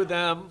speak with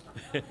them.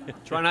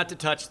 Try not to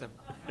touch them.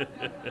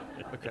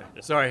 Okay.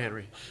 Sorry,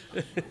 Henry.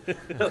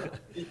 No,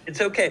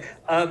 it's okay.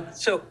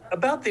 So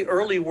about the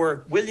early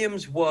work,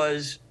 Williams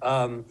was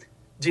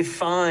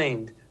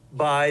defined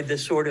by the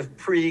sort of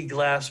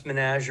pre-Glass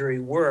Menagerie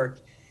work.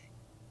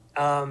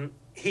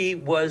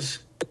 He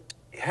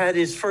had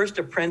his first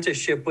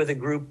apprenticeship with a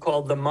group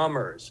called the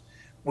Mummers,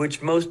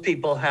 which most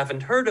people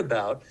haven't heard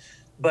about,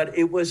 but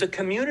it was a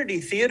community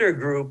theater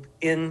group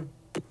in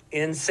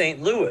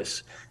St.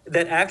 Louis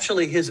that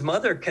actually his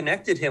mother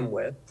connected him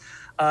with.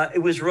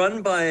 It was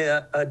run by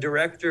a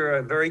director,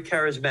 a very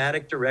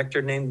charismatic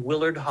director named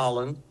Willard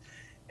Holland,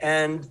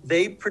 and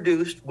they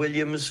produced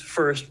Williams'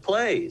 first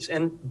plays.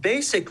 And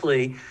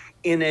basically,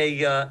 in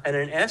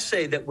an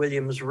essay that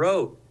Williams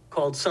wrote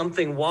called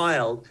Something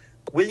Wild,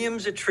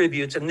 Williams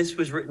attributes, and this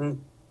was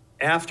written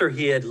after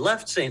he had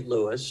left St.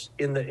 Louis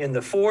in the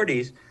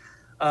 40s,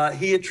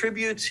 he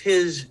attributes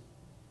his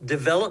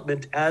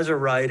development as a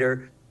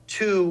writer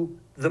to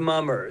the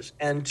Mummers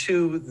and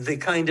to the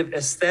kind of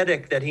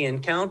aesthetic that he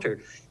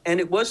encountered. And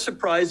it was,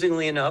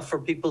 surprisingly enough, for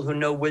people who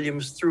know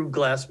Williams through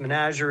Glass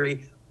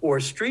Menagerie or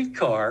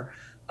Streetcar,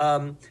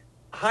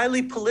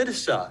 highly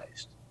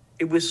politicized.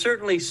 It was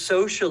certainly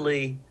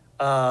socially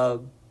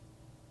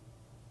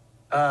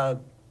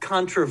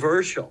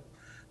controversial.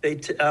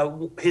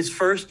 His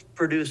first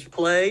produced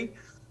play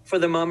for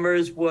the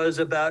Mummers was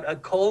about a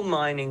coal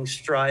mining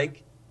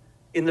strike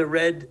in the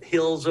Red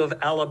Hills of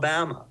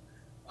Alabama.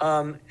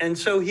 And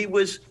so he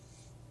was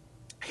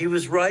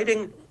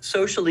writing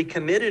socially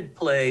committed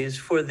plays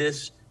for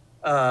this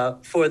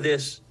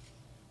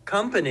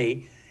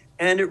company.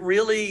 And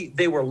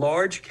they were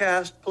large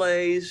cast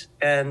plays.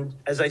 And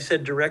as I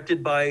said,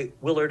 directed by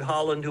Willard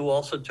Holland, who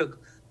also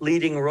took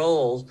leading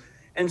roles.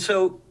 And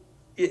so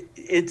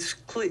it's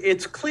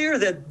clear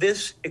that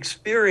this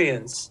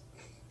experience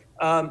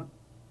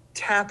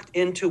tapped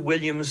into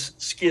Williams'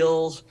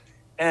 skills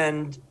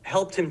and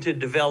helped him to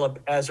develop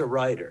as a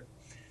writer.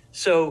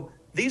 So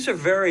these are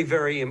very,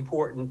 very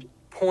important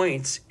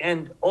points.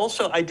 And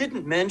also, I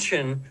didn't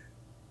mention,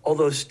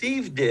 although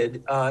Steve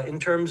did, in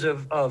terms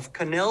of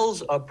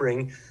Connell's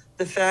upbringing,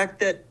 the fact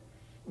that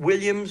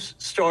Williams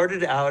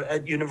started out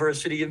at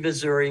University of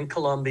Missouri in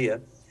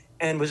Columbia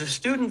and was a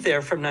student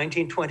there from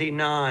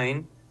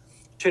 1929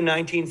 to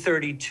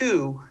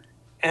 1932.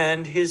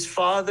 And his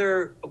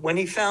father, when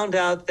he found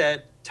out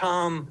that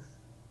Tom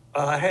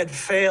had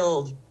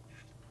failed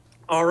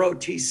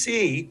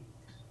ROTC,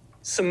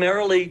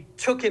 summarily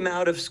took him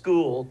out of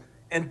school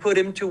and put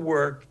him to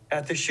work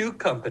at the shoe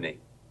company,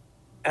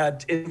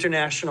 at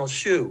International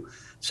Shoe.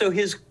 So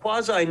his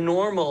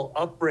quasi-normal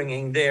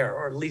upbringing there,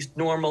 or at least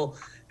normal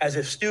as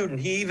a student,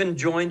 he even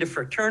joined a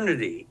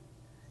fraternity,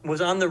 was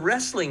on the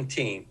wrestling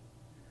team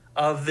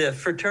of the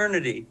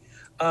fraternity,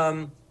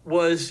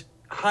 was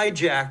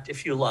hijacked,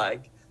 if you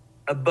like.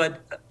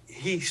 But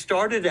he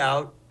started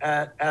out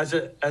as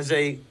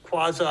a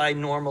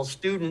quasi-normal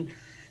student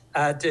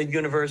at the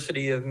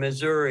University of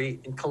Missouri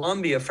in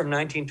Columbia from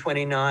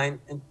 1929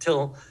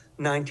 until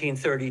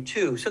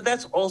 1932. So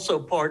that's also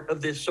part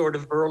of this sort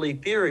of early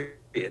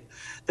period.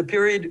 The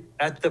period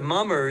at the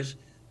Mummers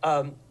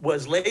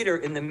was later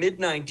in the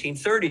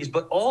mid-1930s,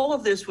 but all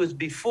of this was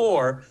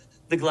before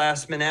the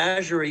Glass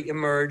Menagerie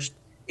emerged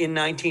in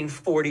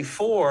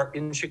 1944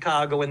 in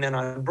Chicago and then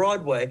on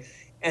Broadway.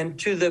 And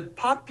to the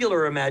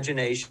popular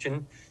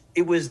imagination,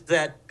 it was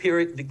that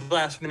period, the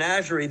Glass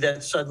Menagerie,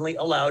 that suddenly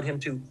allowed him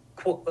to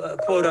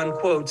quote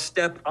unquote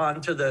step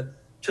onto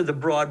the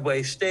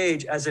Broadway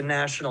stage as a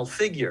national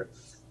figure.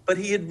 But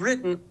he had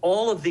written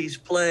all of these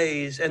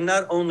plays, and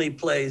not only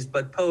plays,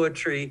 but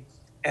poetry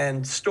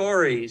and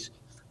stories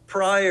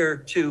prior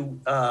to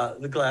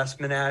the Glass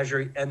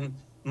Menagerie, and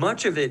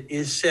much of it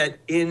is set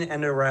in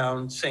and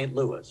around St.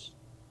 Louis.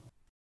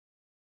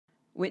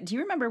 Wait, do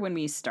you remember when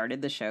we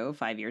started the show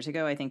 5 years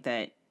ago? I think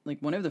that like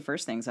one of the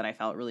first things that I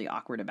felt really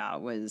awkward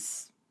about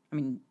was, I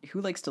mean,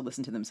 who likes to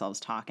listen to themselves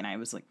talk? And I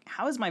was like,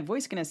 how is my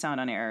voice going to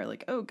sound on air?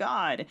 Like, oh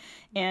God.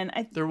 And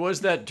there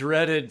was that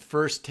dreaded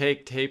first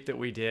take tape that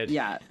we did.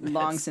 Yeah.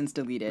 Long since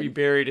deleted. We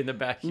buried in the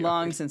backyard.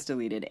 Long since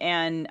deleted.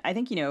 And I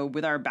think, you know,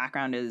 with our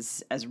background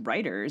as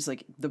writers,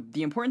 like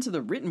the importance of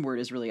the written word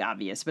is really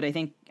obvious, but I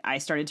think I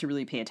started to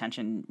really pay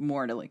attention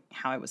more to like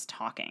how I was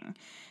talking.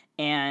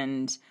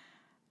 And,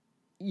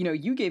 you know,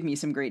 you gave me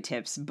some great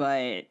tips,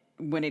 but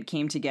when it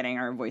came to getting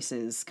our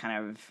voices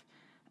kind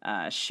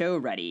of show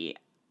ready,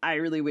 I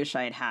really wish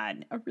I had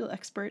had a real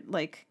expert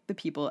like the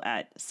people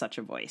at Such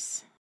a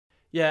Voice.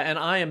 Yeah, and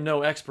I am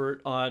no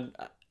expert on,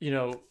 you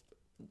know,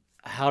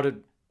 how to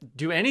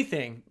do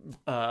anything,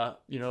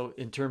 you know,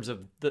 in terms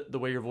of the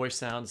way your voice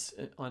sounds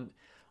on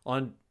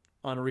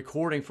a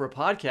recording for a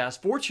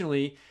podcast.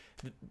 Fortunately,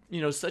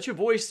 you know, Such a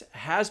Voice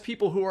has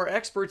people who are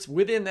experts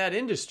within that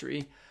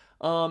industry,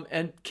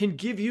 and can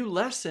give you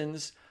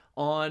lessons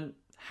on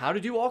how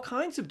to do all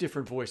kinds of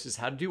different voices,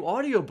 how to do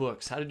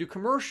audiobooks, how to do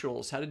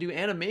commercials, how to do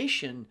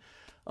animation.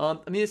 I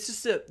mean, it's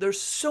just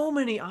there's so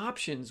many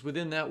options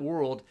within that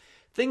world,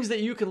 things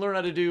that you can learn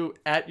how to do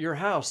at your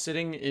house,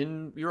 sitting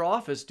in your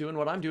office, doing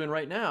what I'm doing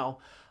right now.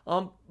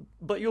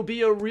 But you'll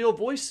be a real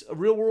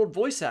world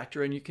voice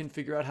actor, and you can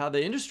figure out how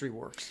the industry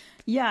works.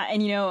 Yeah.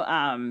 And, you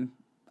know,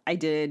 I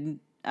did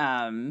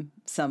some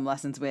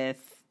lessons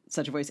with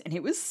Such a Voice, and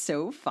it was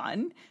so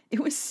fun. It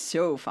was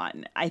so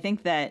fun. I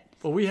think that...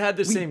 Well, we had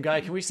the same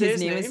guy. Can we say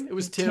his name? It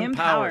was Tim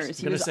Powers.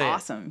 He was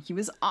awesome. He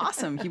was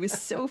awesome. He was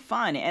so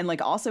fun. And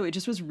like, also, it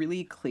just was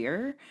really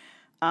clear.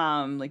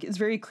 Like, it's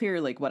very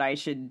clear, like, what I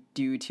should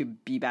do to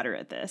be better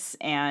at this.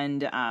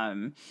 And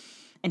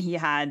he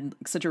had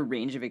such a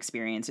range of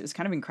experience. It was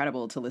kind of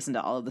incredible to listen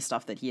to all of the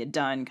stuff that he had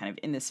done kind of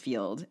in this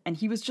field. And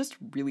he was just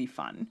really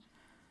fun.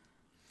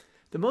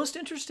 The most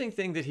interesting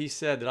thing that he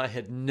said that I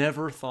had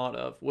never thought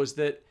of was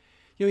that,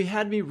 you know, he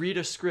had me read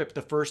a script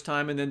the first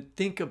time and then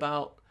think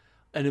about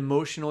an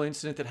emotional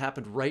incident that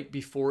happened right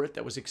before it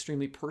that was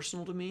extremely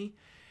personal to me.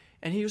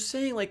 And he was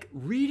saying, like,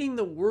 reading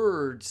the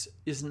words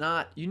is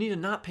not, you need to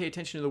not pay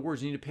attention to the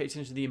words. You need to pay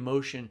attention to the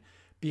emotion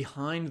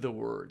behind the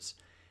words.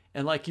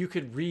 And like, you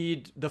could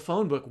read the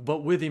phone book,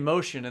 but with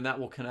emotion, and that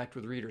will connect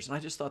with readers. And I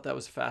just thought that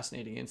was a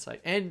fascinating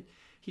insight. And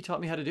he taught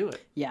me how to do it.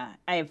 Yeah.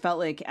 I felt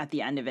like at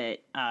the end of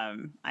it,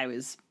 I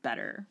was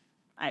better.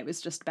 I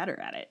was just better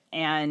at it.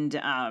 And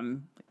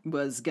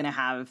was going to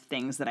have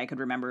things that I could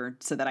remember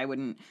so that I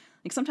wouldn't,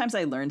 like, sometimes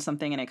I learn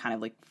something and it kind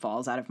of like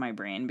falls out of my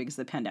brain because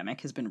the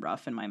pandemic has been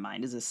rough and my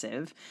mind is a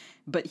sieve.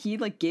 But he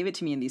like gave it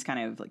to me in these kind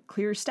of like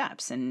clear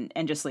steps and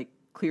just like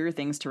clear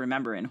things to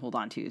remember and hold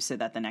on to so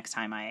that the next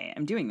time I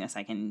am doing this,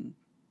 I can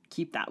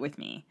keep that with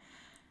me.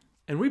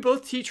 And we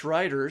both teach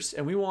writers,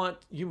 and we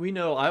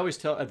know, I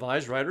always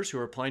advise writers who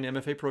are applying to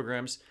MFA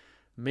programs,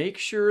 make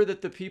sure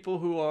that the people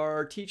who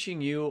are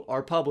teaching you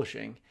are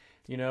publishing,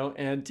 you know,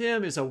 and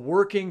Tim is a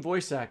working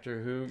voice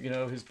actor who, you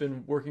know, has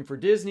been working for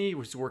Disney,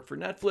 who's worked for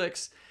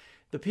Netflix.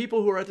 The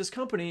people who are at this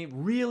company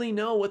really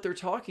know what they're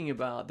talking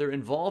about. They're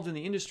involved in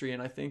the industry,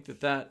 and I think that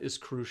that is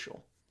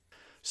crucial.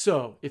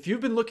 So if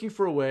you've been looking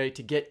for a way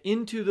to get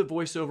into the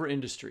voiceover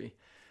industry,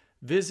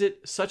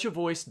 visit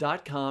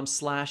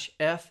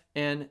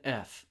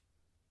suchavoice.com/FNF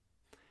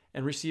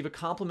and receive a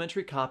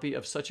complimentary copy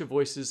of Such a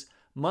Voice's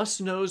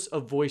Must Knows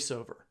of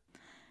Voiceover.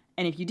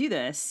 And if you do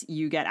this,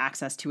 you get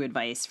access to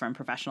advice from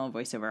professional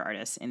voiceover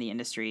artists in the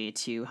industry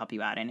to help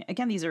you out. And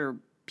again, these are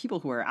people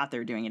who are out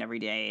there doing it every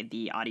day,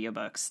 the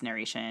audiobooks,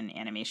 narration,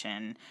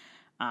 animation,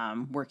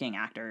 working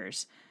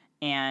actors.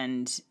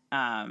 And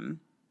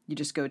You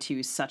just go to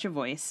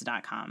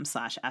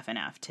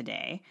suchavoice.com/FNF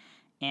today,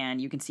 and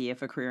you can see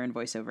if a career in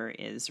voiceover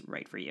is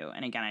right for you.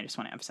 And again, I just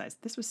want to emphasize,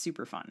 this was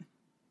super fun.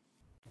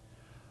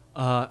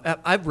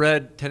 I've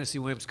read Tennessee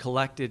Williams'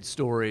 collected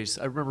stories.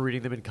 I remember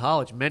reading them in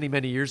college many,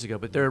 many years ago,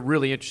 but they're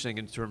really interesting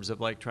in terms of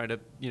like trying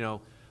to,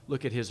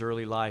 look at his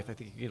early life. I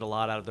think you can get a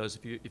lot out of those.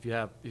 If you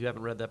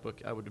haven't read that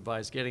book, I would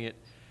advise getting it.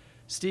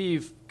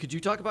 Steve, could you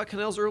talk about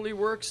Connell's early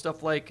work,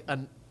 stuff like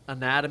an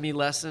Anatomy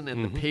Lesson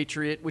and The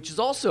Patriot, which is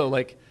also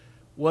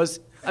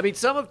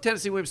some of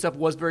Tennessee Williams' stuff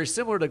was very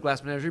similar to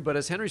Glass Menagerie, but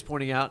as Henry's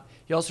pointing out,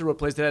 he also wrote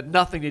plays that had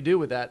nothing to do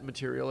with that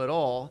material at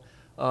all.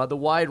 The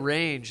wide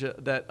range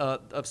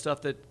of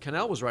stuff that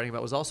Connell was writing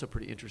about was also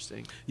pretty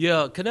interesting.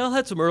 Yeah, Connell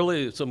had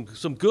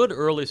some good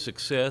early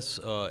success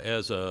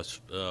as a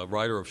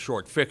writer of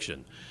short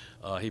fiction.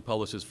 He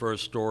published his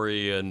first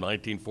story in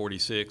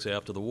 1946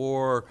 after the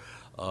war,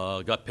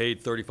 got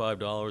paid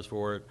 $35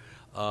 for it.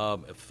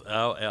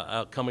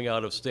 Coming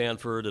out of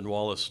Stanford and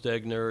Wallace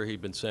Stegner,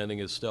 he'd been sending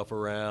his stuff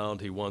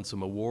around. He won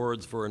some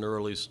awards for an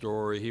early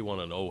story. He won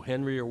an O.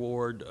 Henry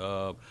Award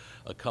a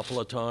couple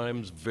of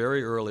times,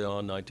 very early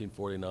on,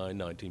 1949,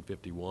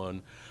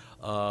 1951.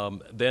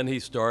 Then he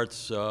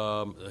starts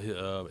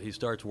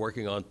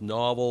working on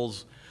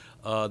novels.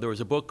 There was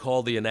a book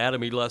called The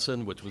Anatomy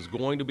Lesson, which was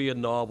going to be a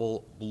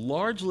novel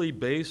largely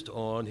based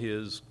on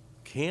his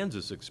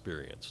Kansas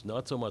experience,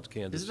 not so much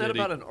Kansas City. Isn't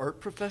that about an art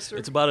professor?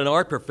 It's about an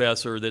art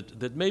professor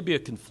that may be a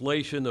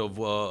conflation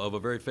of a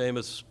very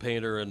famous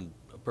painter and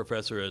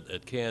professor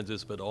at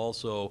Kansas, but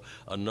also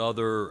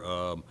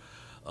another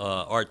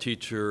art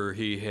teacher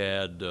he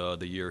had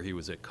the year he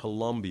was at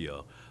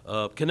Columbia.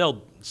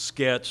 Connell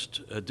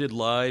did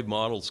live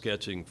model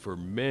sketching for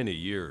many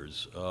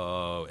years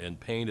and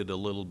painted a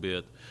little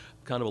bit,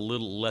 kind of a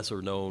little lesser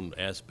known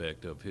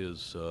aspect of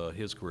his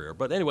career.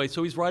 But anyway,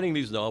 so he's writing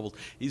these novels.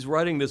 He's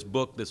writing this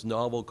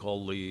novel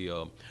called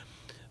The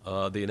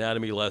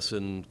Anatomy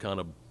Lesson, kind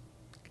of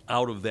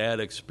out of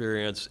that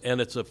experience, and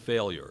it's a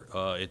failure.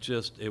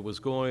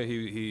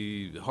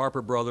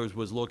 Harper Brothers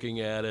was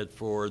looking at it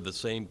for the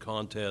same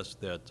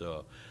contest that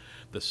the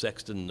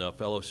Sexton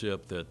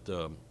Fellowship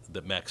that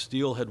Max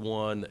Steele had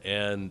won,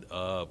 and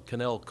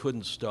Connell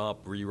couldn't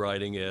stop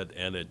rewriting it,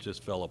 and it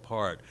just fell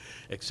apart.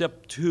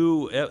 Except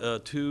two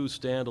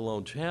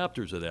standalone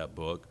chapters of that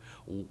book.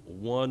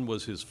 One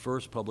was his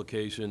first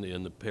publication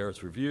in the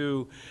Paris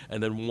Review,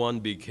 and then one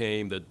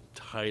became the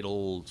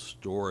title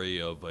story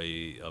of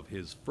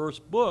his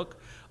first book,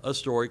 a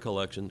story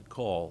collection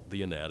called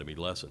The Anatomy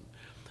Lesson.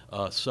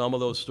 Some of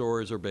those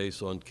stories are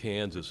based on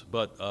Kansas,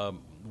 but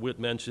Whit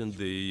mentioned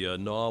the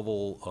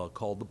novel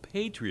called The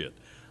Patriot,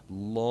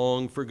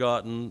 long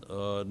forgotten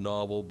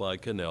novel by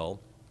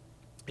Connell.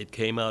 It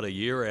came out a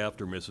year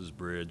after Mrs.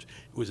 Bridge.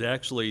 It was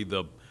actually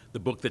the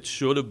book that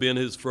should have been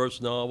his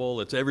first novel.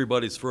 It's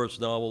everybody's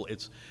first novel.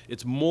 It's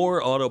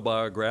more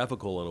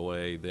autobiographical in a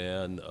way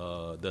than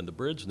the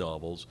Bridge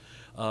novels,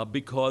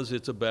 because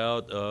it's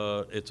about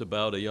a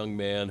young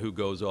man who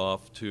goes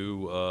off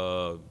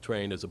to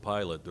train as a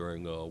pilot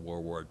during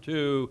World War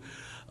II,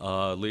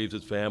 leaves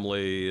his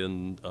family,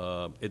 and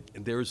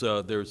there's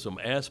some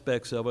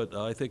aspects of it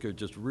I think are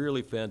just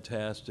really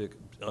fantastic,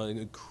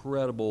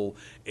 incredible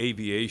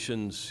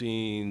aviation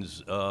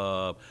scenes,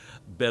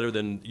 better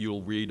than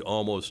you'll read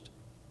almost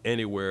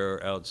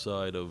anywhere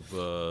outside of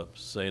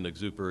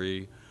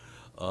Saint-Exupéry.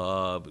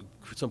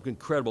 Some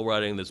incredible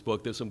writing in this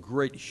book. There's some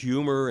great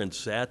humor and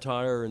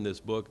satire in this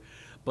book,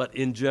 but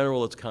in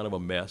general it's kind of a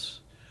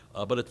mess.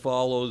 But it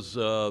follows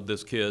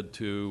this kid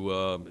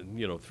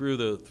to through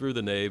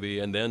the Navy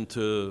and then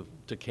to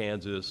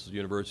Kansas,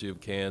 University of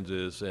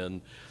Kansas,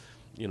 and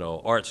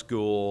art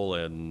school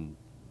and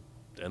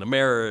a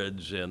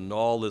marriage and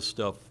all this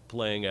stuff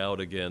playing out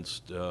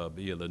against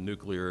the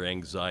nuclear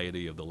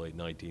anxiety of the late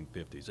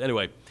 1950s.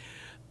 Anyway,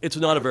 it's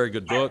not a very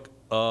good book,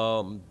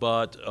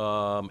 but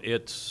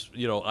it's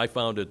I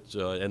found it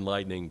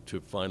enlightening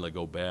to finally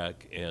go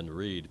back and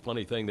read.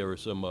 Funny thing, there were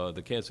some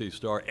the Kansas City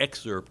Star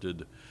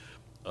excerpted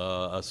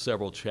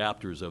several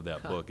chapters of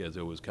that book as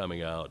it was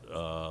coming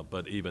out,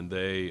 but even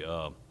they,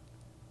 I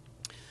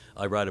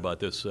write about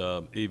this,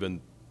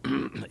 even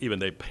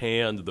they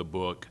panned the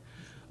book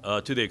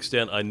to the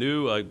extent I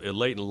knew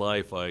late in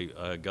life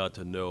I got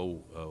to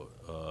know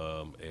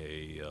a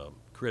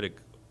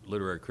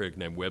literary critic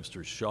named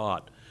Webster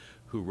Schott,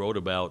 who wrote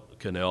about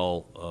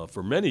Connell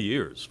for many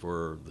years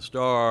for the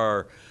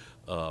Star,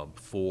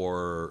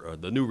 for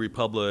the New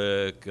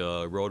Republic,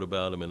 wrote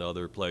about him in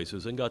other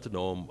places, and got to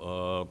know him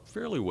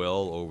fairly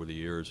well over the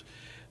years.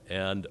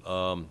 And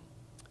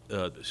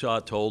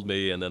Schott told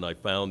me, and then I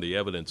found the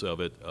evidence of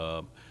it,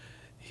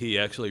 he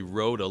actually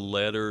wrote a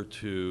letter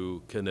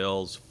to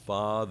Connell's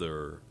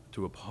father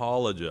to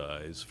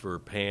apologize for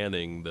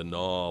panning the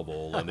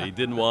novel, and he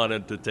didn't want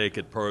him to take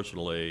it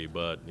personally,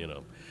 but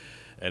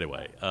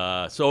anyway,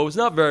 so it was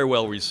not very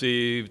well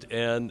received,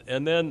 and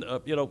then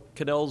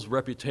Connell's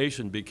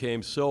reputation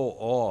became so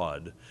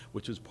odd,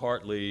 which is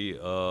partly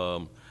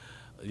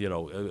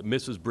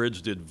Mrs.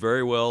 Bridge did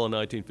very well in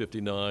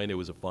 1959. It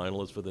was a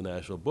finalist for the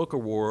National Book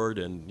Award,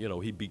 and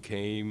he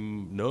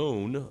became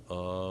known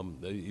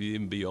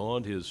even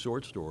beyond his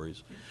short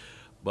stories.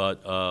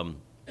 But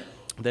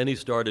then he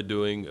started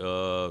doing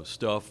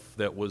stuff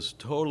that was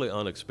totally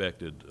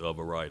unexpected of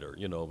a writer.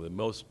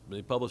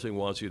 Publishing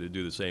wants you to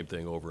do the same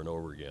thing over and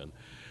over again,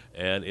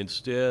 and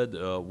instead,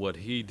 what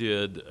he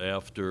did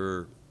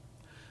after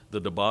the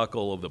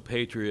debacle of the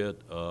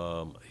Patriot,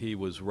 he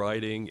was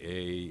writing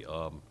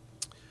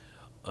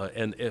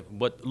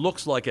what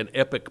looks like an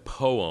epic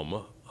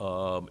poem.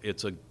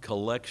 It's a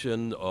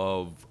collection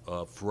of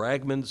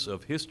fragments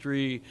of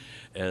history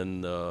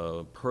and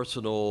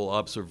personal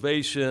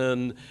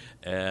observation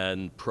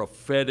and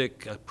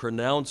prophetic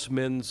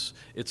pronouncements.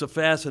 It's a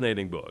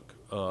fascinating book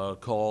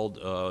called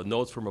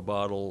Notes from a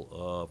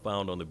Bottle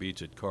Found on the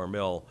Beach at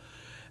Carmel.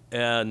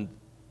 And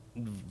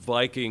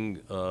Viking,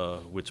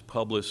 which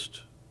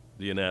published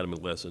The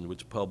Inanimate Lesson,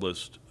 which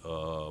published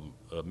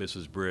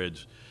Mrs.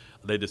 Bridge,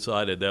 they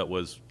decided that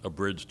was a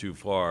bridge too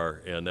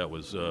far, and that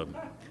was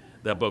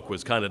that book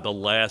was kind of the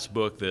last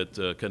book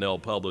that Connell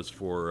published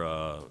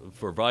for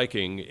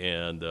Viking,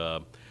 and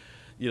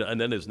and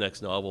then his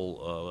next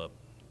novel,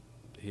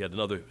 he had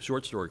another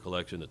short story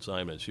collection at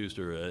Simon &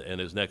 Schuster,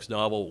 and his next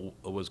novel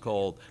was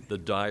called The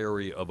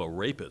Diary of a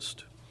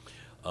Rapist,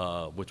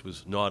 which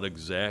was not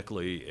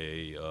exactly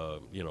a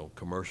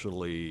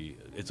commercially.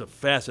 It's a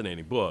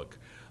fascinating book,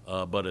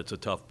 but it's a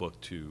tough book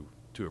to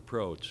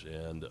approach.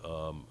 And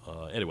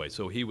anyway,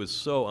 so he was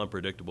so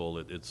unpredictable.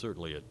 It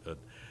certainly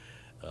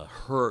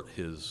hurt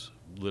his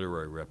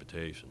literary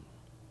reputation.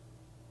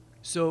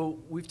 So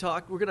we've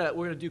talked. We're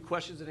gonna do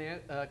questions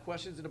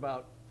in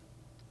about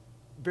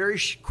very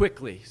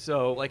quickly.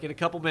 So like in a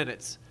couple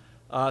minutes.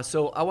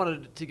 So I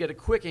wanted to get a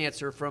quick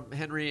answer from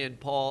Henry and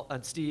Paul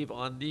and Steve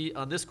on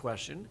this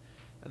question,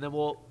 and then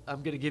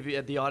I'm going to give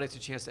you the audience a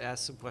chance to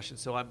ask some questions.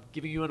 So I'm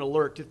giving you an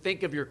alert to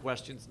think of your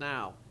questions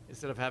now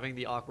instead of having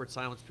the awkward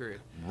silence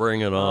period. Bring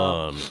it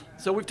on.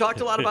 So we've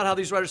talked a lot about how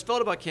these writers felt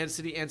about Kansas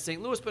City and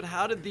St. Louis, but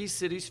how did these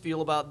cities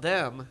feel about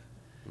them?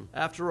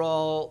 After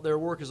all, their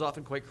work is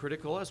often quite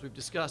critical, as we've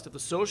discussed, of the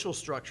social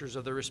structures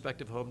of their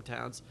respective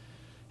hometowns.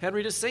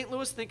 Henry, does St.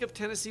 Louis think of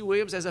Tennessee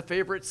Williams as a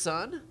favorite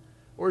son?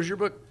 Or is your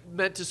book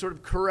meant to sort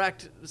of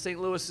correct St.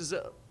 Louis's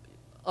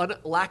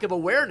lack of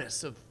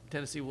awareness of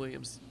Tennessee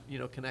Williams'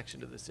 connection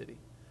to the city?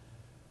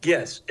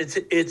 Yes,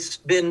 it's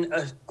been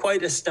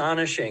quite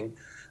astonishing.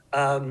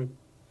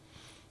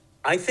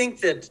 I think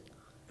that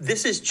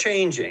this is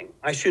changing.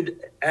 I should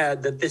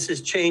add that this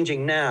is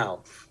changing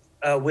now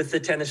with the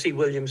Tennessee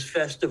Williams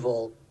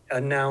Festival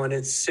now in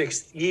its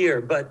 6th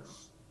year. But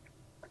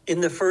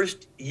in the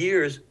first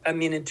years,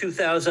 in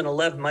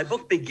 2011, my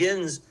book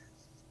begins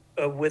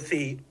with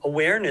the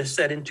awareness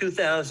that in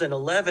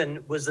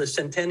 2011 was the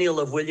centennial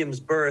of Williams'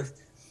 birth,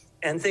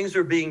 and things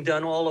were being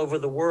done all over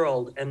the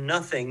world and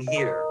nothing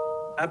here,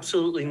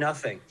 absolutely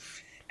nothing.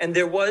 And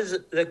there was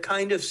the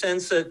kind of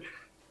sense that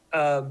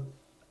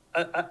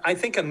I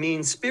think a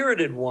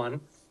mean-spirited one,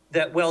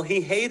 that, well,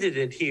 he hated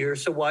it here,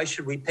 so why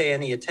should we pay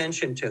any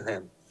attention to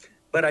him?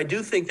 But I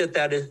do think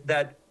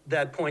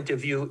that point of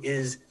view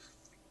is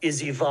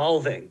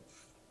evolving.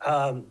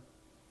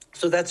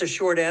 So that's a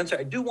short answer.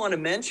 I do want to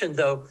mention,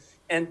 though,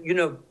 and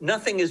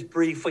nothing is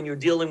brief when you're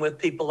dealing with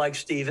people like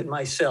Steve and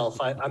myself,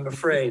 I'm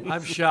afraid.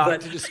 I'm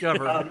shocked to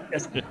discover.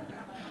 Yes.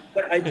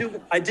 But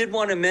I did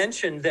want to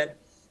mention that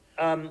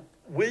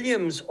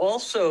Williams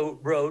also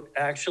wrote,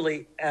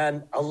 actually,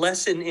 a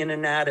lesson in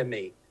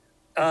anatomy.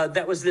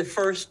 That was the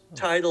first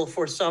title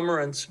for Summer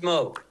and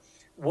Smoke,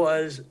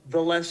 was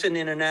The Lesson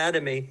in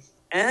Anatomy.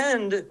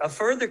 And a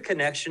further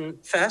connection,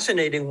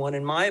 fascinating one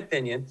in my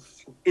opinion,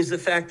 is the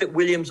fact that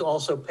Williams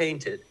also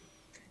painted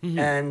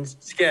and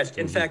sketched.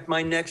 In fact,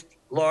 my next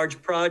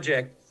large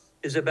project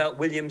is about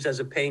Williams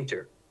as a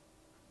painter.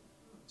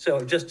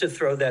 So just to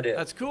throw that in.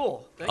 That's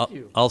cool. Thank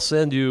you. I'll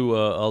send you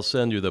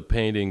the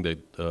painting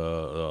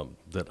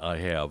that I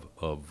have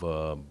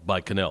of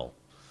by Connell.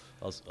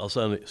 I'll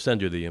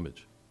send you the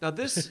image. Now,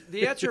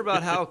 the answer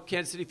about how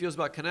Kansas City feels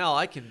about Connell,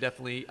 I can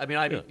definitely.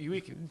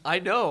 I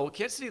know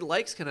Kansas City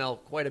likes Connell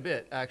quite a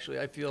bit. Actually,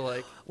 I feel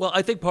like. Well,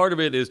 I think part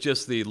of it is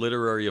just the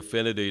literary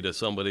affinity to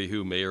somebody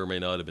who may or may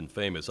not have been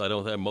famous. I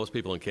don't have most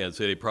people in Kansas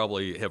City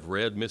probably have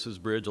read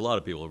Mrs. Bridge. A lot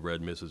of people have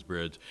read Mrs.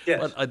 Bridge,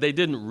 yes. But they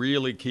didn't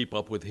really keep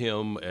up with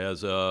him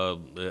as a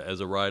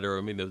writer.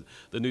 I mean,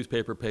 the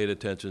newspaper paid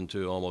attention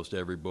to almost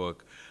every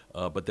book.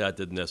 But that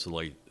didn't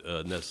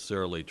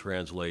necessarily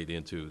translate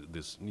into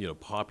this,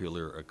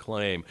 popular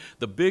acclaim.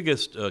 The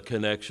biggest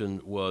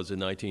connection was in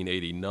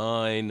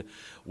 1989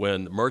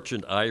 when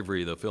Merchant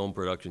Ivory, the film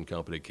production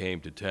company, came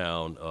to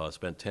town,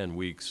 spent 10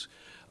 weeks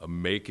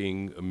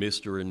making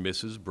Mr. and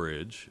Mrs.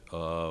 Bridge,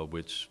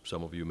 which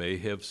some of you may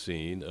have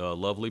seen. A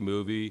lovely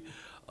movie.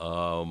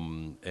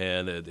 And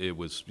it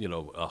was,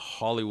 a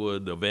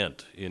Hollywood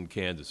event in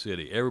Kansas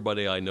City.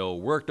 Everybody I know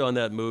worked on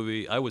that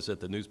movie. I was at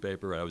the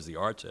newspaper. I was the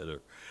arts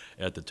editor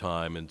at the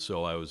time, and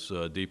so I was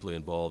deeply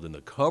involved in the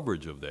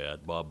coverage of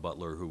that. Bob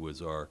Butler, who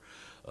was our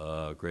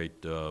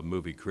great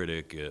movie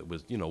critic,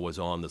 was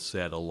on the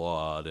set a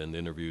lot and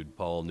interviewed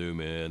Paul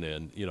Newman,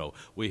 and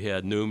we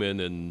had Newman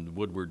and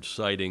Woodward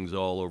sightings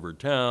all over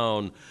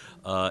town.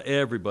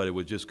 Everybody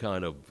was just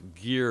kind of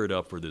geared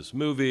up for this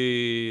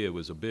movie. It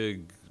was a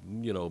big,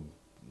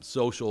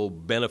 social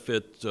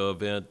benefit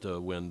event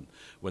when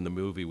the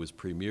movie was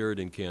premiered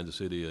in Kansas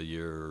City a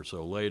year or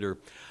so later.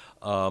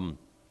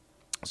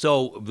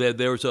 So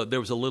there was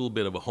a little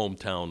bit of a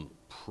hometown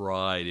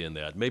pride in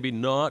that. Maybe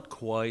not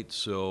quite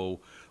so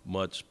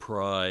much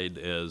pride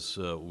as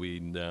we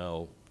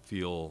now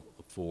feel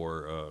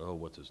for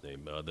what's his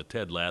name, the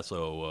Ted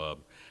Lasso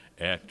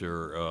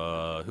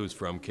actor who's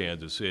from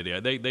Kansas City.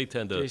 They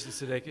tend to Jason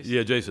Sudeikis.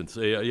 Yeah, Jason.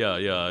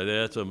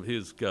 Yeah.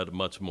 He's got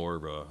much more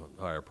of a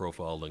higher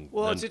profile than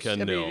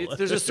Connell.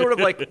 There's a sort of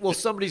like,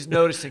 somebody's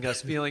noticing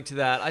us feeling to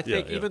that. I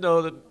think even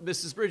though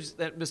Mr.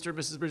 and Mrs.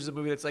 Bridges is a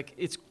movie that's like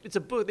it's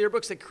a book. There are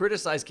books that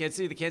criticize Kansas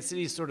City. The Kansas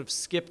City sort of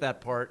skip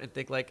that part and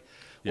think like,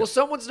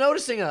 someone's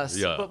noticing us.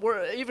 Yeah.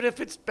 But even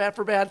if it's bad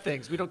for bad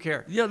things, we don't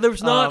care. Yeah,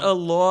 there's not a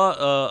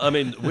lot.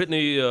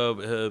 Whitney.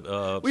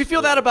 We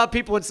feel that about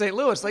people in St.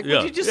 Louis. Like,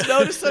 would you just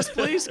notice us,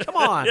 please? Come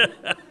on.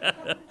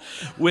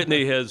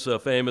 Whitney has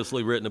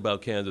famously written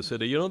about Kansas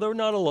City. There's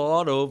not a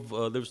lot of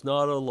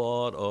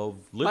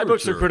literature. My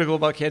books are critical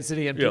about Kansas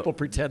City, and people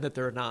pretend that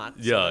they're not.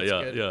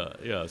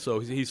 Yeah. So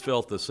he's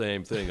felt the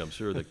same thing. I'm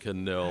sure that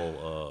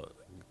Connell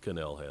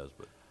has,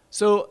 but.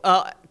 So,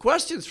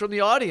 questions from the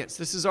audience.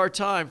 This is our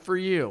time for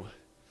you.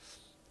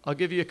 I'll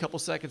give you a couple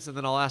seconds, and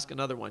then I'll ask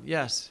another one.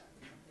 Yes?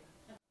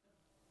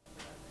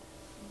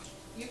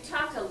 You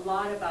talked a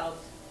lot about,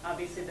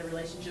 obviously, the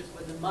relationships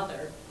with the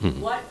mother.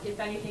 What, if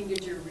anything,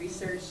 did your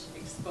research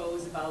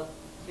expose about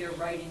their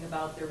writing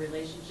about their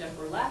relationship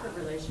or lack of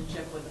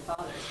relationship with the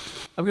father?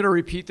 I'm going to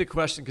repeat the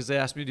question because they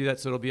asked me to do that,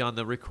 so it'll be on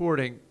the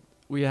recording.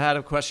 We had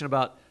a question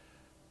about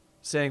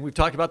saying, we've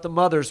talked about the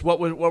mothers.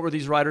 What were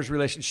these writers'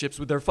 relationships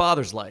with their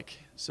fathers like?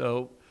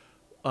 So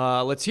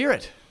let's hear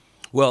it.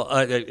 Well,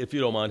 if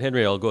you don't mind,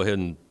 Henry, I'll go ahead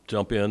and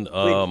jump in.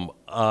 Connell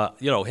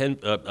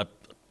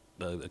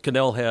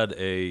had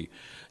a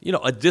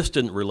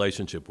distant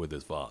relationship with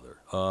his father.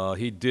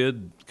 He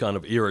did kind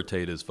of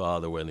irritate his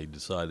father when he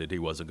decided he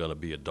wasn't going to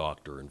be a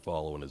doctor and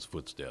follow in his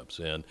footsteps,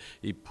 and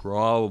he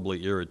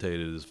probably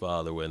irritated his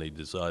father when he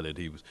decided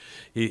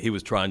he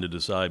was trying to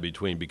decide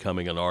between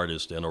becoming an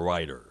artist and a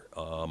writer.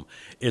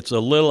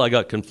 I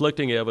got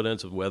conflicting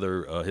evidence of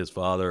whether his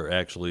father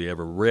actually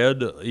ever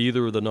read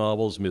either of the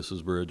novels,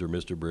 Mrs. Bridge or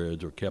Mr.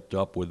 Bridge, or kept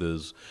up with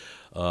his.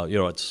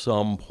 At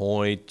some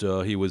point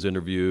he was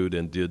interviewed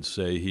and did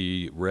say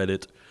he read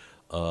it.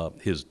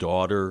 His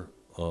daughter,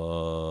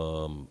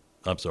 Connell's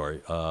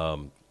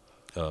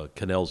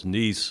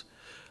niece,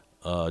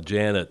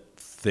 Janet,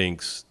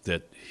 thinks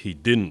that he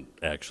didn't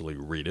actually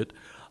read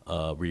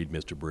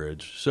Mr.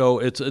 Bridge. So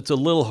it's a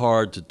little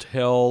hard to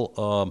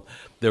tell.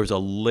 There was a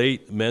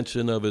late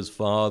mention of his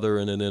father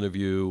in an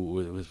interview.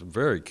 It was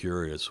very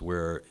curious,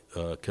 where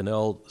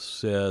Connell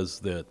says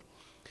that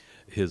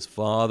his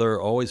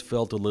father always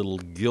felt a little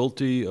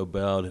guilty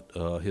about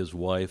his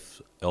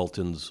wife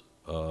Elton's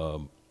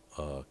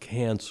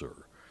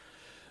cancer.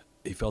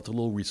 He felt a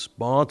little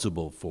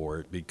responsible for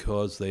it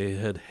because they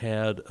had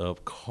a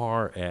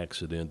car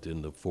accident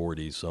in the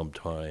 40s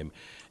sometime,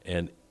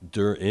 and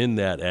in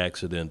that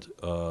accident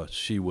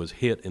she was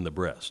hit in the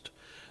breast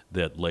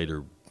that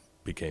later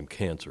became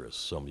cancerous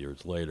some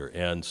years later.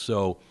 And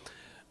so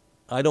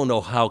I don't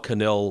know how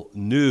Connell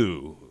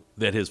knew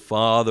that his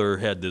father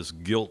had this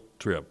guilt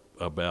trip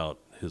about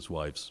his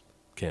wife's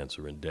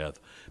cancer and death,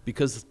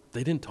 because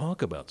they didn't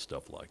talk about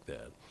stuff like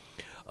that.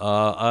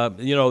 I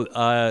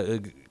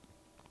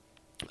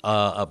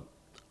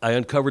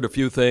uncovered a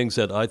few things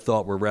that I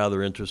thought were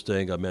rather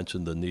interesting. I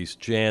mentioned the niece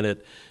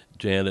Janet.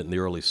 Janet in the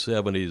early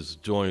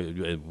 70s joined,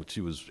 when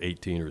she was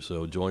 18 or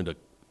so, joined a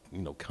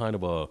kind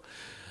of a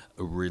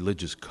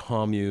religious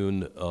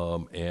commune,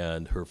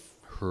 and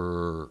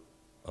her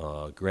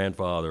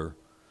grandfather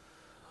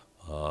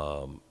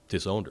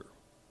disowned her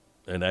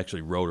and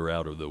actually wrote her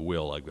out of the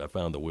will. I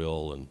found the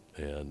will,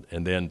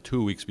 and then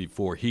 2 weeks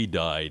before he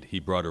died, he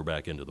brought her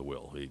back into the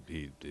will.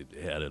 He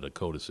added a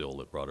codicil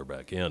that brought her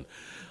back in.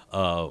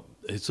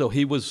 So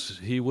he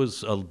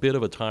was a bit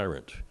of a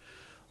tyrant.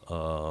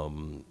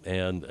 And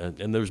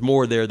there's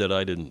more there that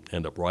I didn't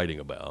end up writing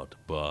about,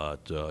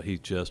 but he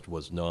just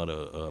was not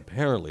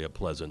apparently a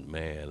pleasant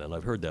man. And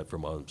I've heard that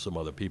from some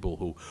other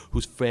people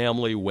whose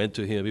family went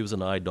to him. He was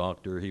an eye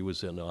doctor. He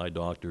was an eye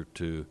doctor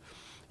to,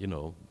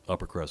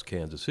 upper crust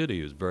Kansas City.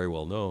 He was very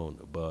well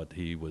known, but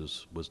he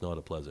was not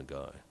a pleasant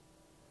guy,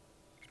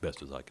 as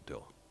best as I could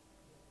tell.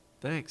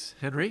 Thanks.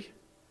 Henry, do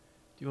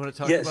you want to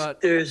talk about?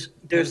 Yes,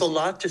 there's a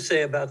lot to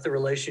say about the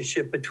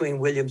relationship between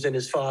Williams and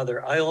his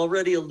father. I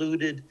already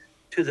alluded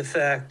to the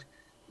fact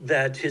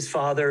that his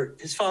father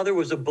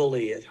was a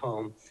bully at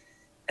home,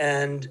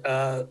 and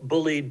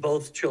bullied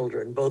both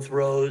children, both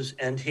Rose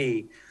and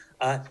he.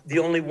 The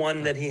only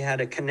one that he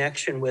had a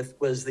connection with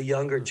was the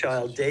younger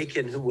child,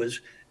 Dakin, who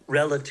was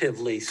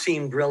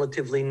seemed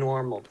relatively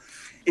normal.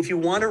 If you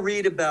want to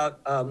read about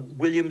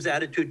William's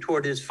attitude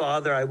toward his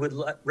father, I would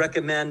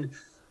recommend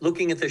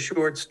looking at the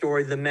short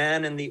story, The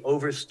Man in the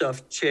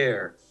Overstuffed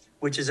Chair,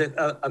 which is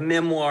a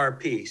memoir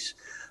piece.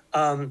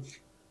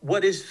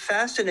 What is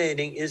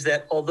fascinating is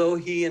that although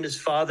he and his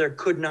father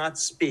could not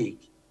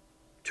speak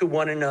to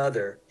one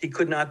another, he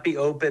could not be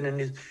open,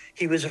 and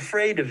he was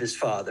afraid of his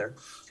father.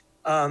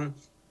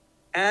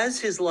 As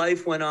his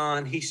life went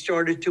on, he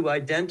started to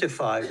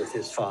identify with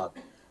his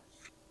father.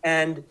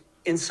 And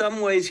in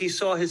some ways, he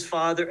saw his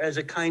father as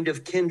a kind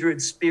of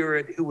kindred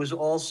spirit who was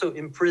also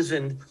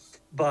imprisoned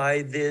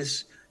by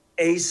this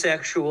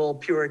asexual,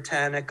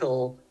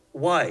 puritanical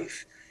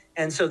wife.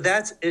 And so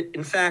that's,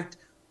 in fact,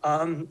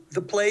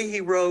 the play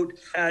he wrote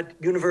at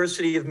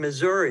University of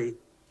Missouri,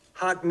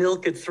 Hot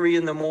Milk at 3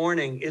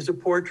 a.m, is a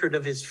portrait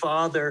of his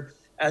father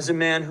as a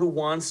man who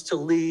wants to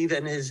leave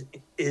and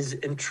is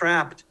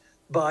entrapped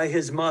by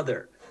his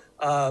mother,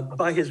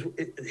 by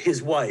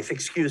his wife,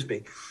 excuse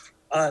me.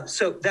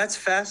 So that's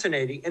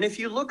fascinating. And if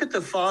you look at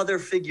the father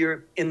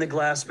figure in The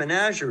Glass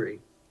Menagerie,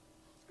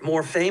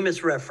 more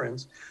famous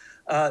reference,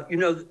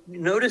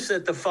 notice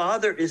that the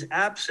father is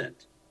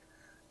absent.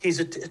 He's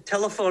a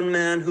telephone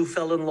man who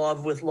fell in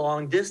love with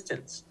long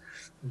distance.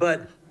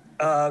 But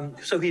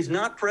so he's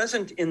not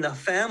present in the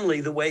family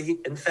the way,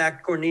 in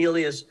fact,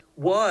 Cornelius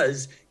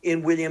was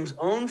in William's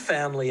own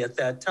family at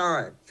that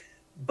time.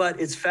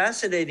 But it's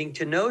fascinating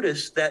to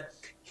notice that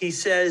he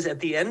says at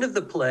the end of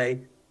the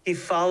play, he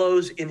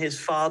follows in his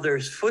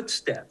father's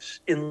footsteps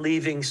in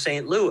leaving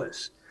St.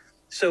 Louis.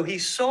 So he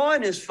saw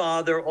in his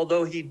father,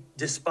 although he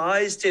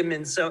despised him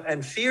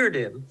and feared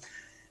him,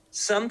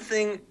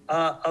 something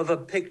of a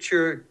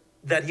picture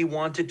that he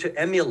wanted to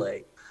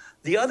emulate.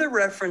 The other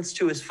reference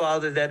to his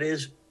father that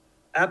is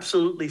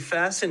absolutely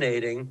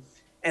fascinating,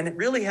 and it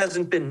really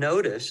hasn't been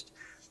noticed,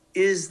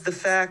 is the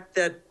fact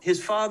that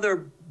his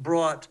father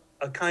brought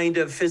a kind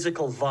of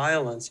physical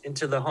violence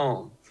into the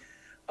home.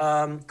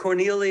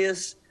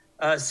 Cornelius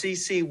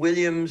C.C.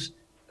 Williams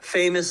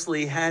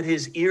famously had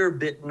his ear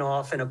bitten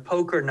off in a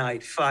poker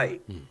night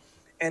fight.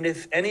 And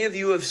if any of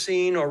you have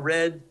seen or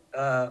read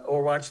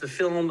or watched the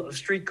film A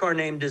Streetcar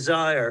Named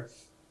Desire,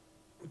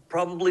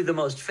 probably the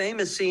most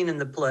famous scene in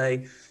the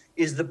play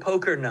is the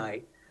poker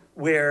night,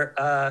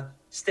 where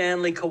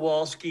Stanley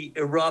Kowalski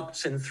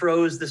erupts and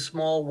throws the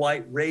small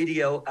white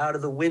radio out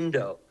of the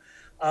window.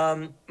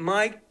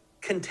 My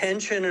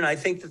contention, and I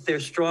think that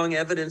there's strong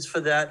evidence for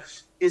that,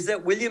 is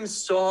that Williams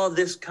saw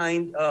this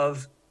kind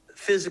of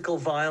physical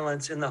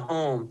violence in the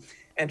home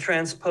and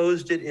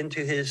transposed it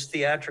into his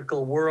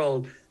theatrical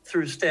world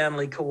through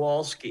Stanley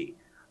Kowalski.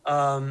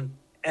 And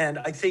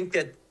I think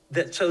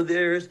that so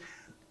there's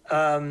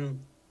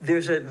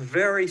a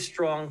very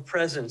strong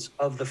presence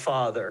of the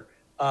father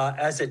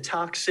as a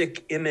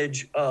toxic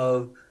image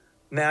of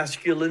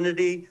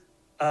masculinity,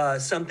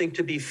 something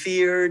to be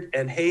feared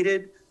and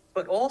hated,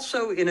 but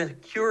also in a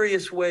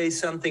curious way,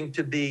 something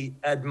to be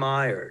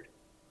admired.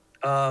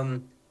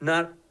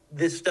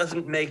 This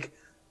doesn't make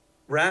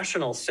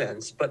rational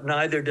sense, but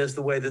neither does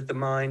the way that the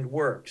mind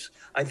works.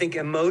 I think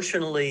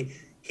emotionally,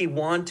 he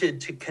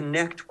wanted to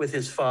connect with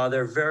his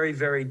father very,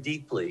 very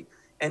deeply,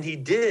 and he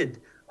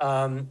did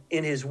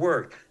in his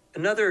work.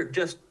 Another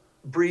just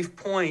brief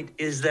point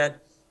is that,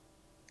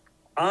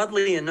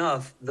 oddly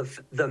enough,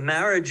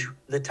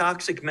 the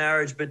toxic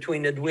marriage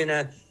between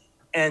Edwina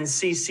and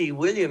C.C.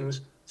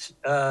 Williams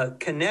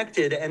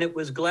connected, and it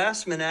was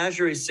Glass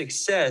Menagerie's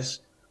success.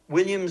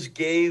 Williams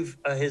gave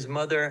his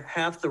mother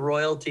half the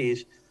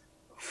royalties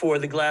for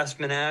the Glass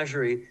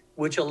Menagerie,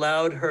 which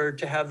allowed her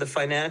to have the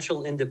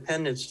financial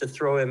independence to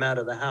throw him out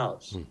of the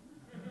house.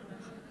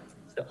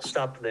 So I'll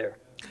stop there.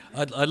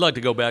 I'd like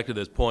to go back to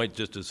this point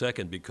just a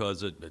second,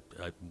 because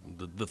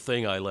the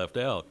thing I left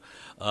out,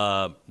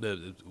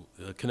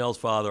 Connell's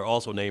father,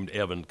 also named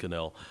Evan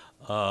Connell,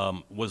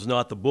 was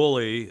not the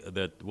bully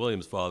that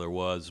William's father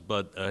was,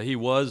 but he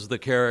was the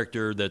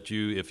character that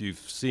if you've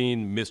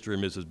seen Mr.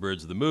 and Mrs.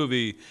 Bridge, the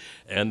movie,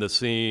 and the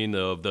scene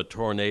of the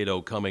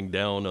tornado coming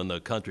down on the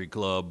country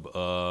club,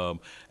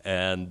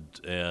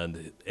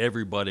 and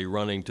everybody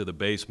running to the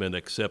basement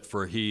except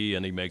for he,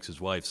 and he makes his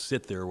wife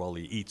sit there while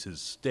he eats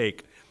his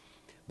steak.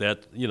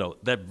 That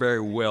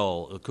very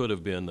well could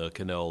have been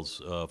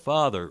Connell's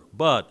father,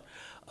 but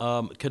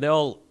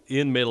Connell,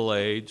 in middle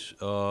age,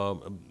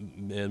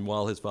 and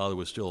while his father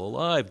was still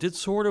alive, did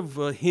sort of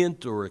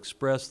hint or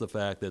express the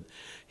fact that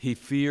he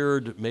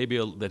feared maybe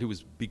that he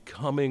was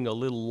becoming a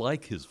little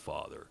like his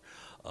father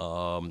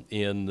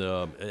in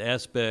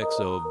aspects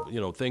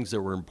of things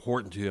that were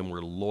important to him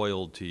were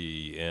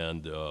loyalty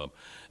and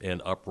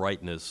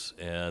uprightness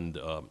and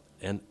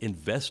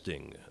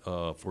investing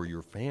for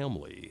your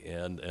family.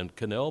 And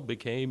Connell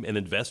became an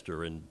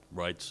investor and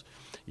writes,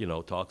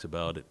 talks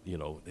about it,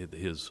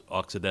 his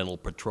Occidental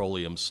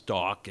Petroleum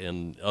stock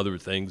and other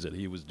things that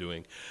he was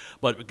doing.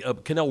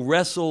 But Connell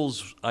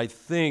wrestles, I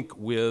think,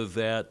 with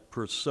that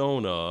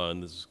persona,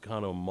 and this is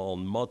kind of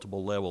on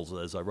multiple levels,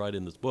 as I write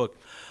in this book,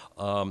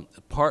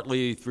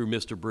 partly through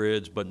Mr.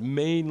 Bridge, but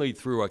mainly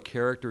through a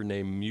character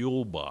named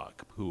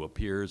Muhlbach, who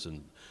appears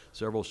in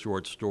several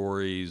short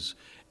stories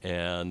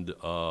and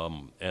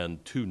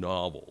 2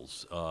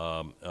 novels.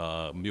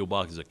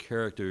 Muehlbach is a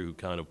character who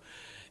kind of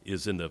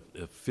is in the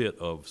fit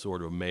of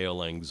sort of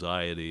male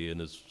anxiety,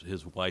 and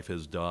his wife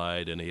has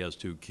died, and he has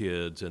 2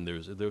 kids, and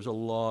there's a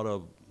lot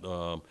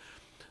of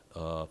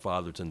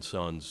fathers and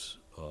sons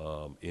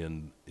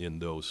in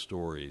those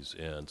stories,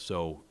 and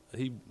so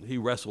he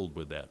wrestled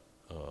with that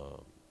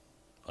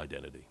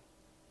identity.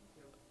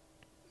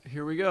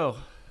 Here we go.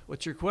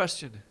 What's your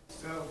question?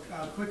 So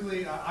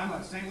quickly, I'm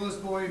a St. Louis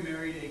boy,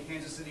 married a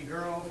Kansas City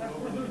girl from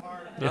Overland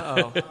Park.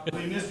 Uh-oh.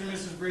 When Mr. and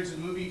Mrs. Bridges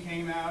movie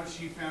came out,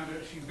 she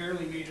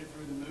barely made it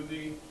through the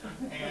movie,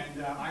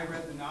 and I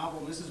read the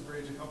novel Mrs.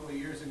 Bridge a couple of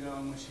years ago,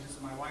 and when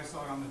my wife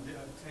saw it on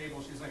the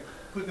table, she's like,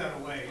 "Put that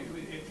away.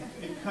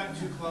 It cut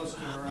too close to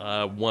her."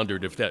 I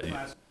wondered if that,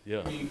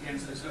 yeah. Being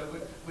Kansas, so,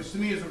 which to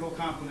me is a real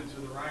compliment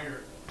to the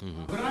writer.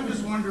 Mm-hmm. But I'm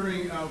just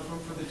wondering,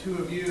 for the two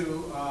of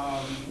you,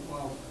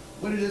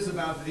 what it is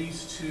about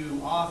these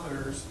 2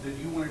 authors that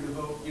you want to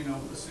devote,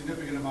 a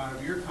significant amount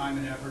of your time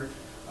and effort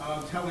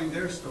telling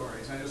their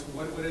stories.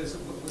 Where's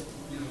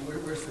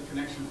the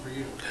connection for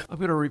you? I'm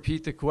going to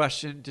repeat the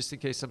question just in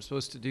case I'm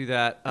supposed to do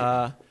that.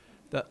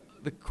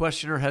 The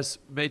questioner has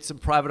made some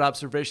private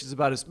observations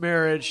about his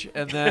marriage,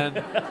 and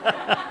then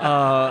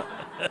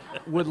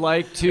would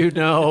like to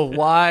know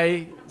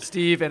why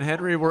Steve and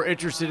Henry were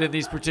interested in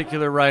these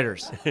particular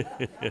writers.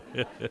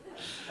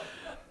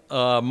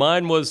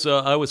 Mine was,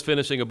 I was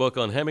finishing a book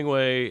on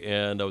Hemingway,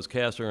 and I was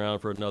casting around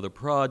for another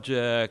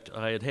project.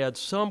 I had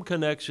some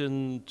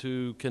connection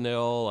to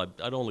Connell.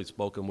 I'd only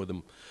spoken with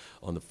him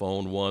on the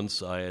phone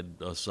once. I had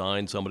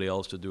assigned somebody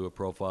else to do a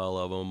profile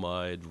of him.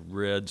 I'd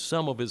read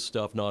some of his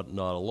stuff, not a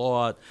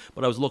lot,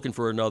 but I was looking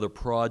for another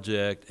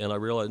project, and I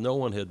realized no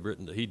one had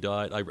written, he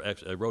died.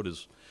 I wrote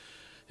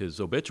his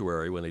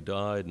obituary when he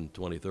died in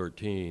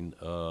 2013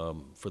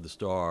 for the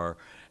Star.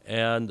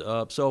 And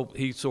so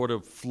he sort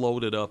of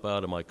floated up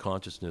out of my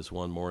consciousness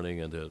one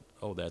morning, and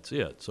that's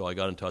it. So I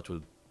got in touch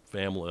with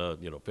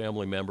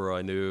family member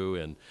I knew,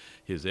 and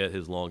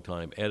his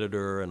longtime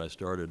editor, and I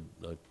started,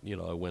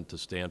 I went to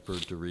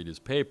Stanford to read his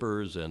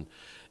papers, and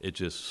it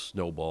just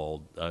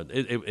snowballed.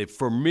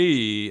 For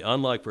me,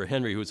 unlike for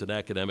Henry, who's an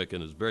academic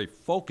and is very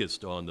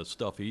focused on the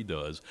stuff he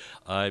does,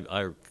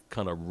 I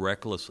kind of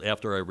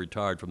after I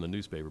retired from the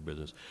newspaper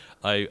business,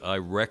 I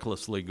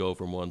recklessly go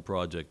from one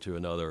project to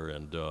another,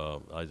 and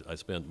I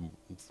spent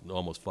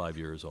almost 5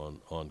 years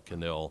on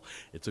Connell.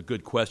 It's a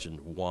good question.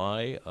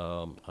 Why?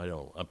 I don't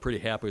know. I'm pretty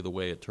happy with the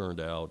way it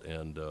turned out,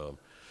 and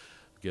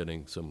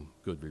getting some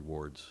good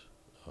rewards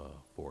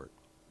for it.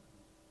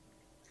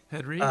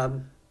 Henry?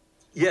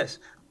 Yes.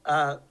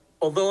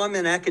 Although I'm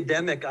an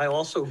academic, I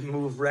also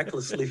move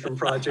recklessly from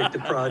project to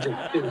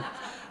project, too.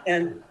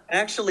 And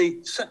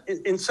actually,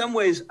 in some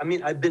ways,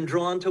 I've been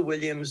drawn to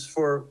Williams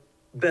for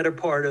better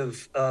part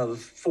of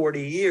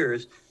 40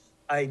 years.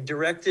 I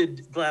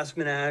directed Glass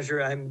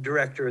Menagerie. I'm a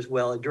director as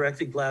well. I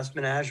directed Glass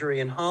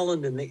Menagerie in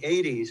Holland in the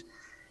 80s.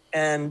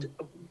 And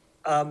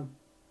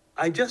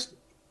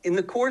in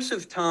the course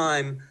of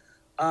time,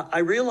 I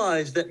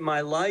realized that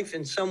my life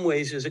in some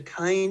ways is a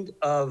kind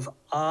of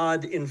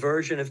odd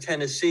inversion of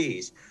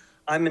Tennessee's.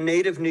 I'm a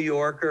native New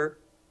Yorker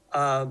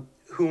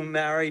who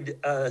married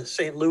a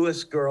St.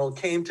 Louis girl,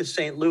 came to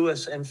St.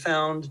 Louis and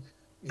found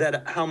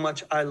that how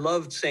much I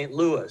loved St.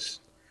 Louis.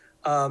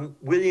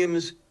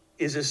 Williams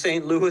is a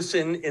St.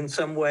 Louisan in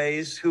some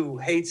ways who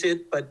hates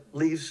it but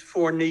leaves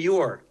for New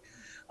York.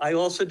 I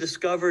also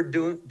discovered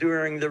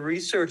during the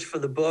research for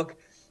the book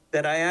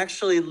that I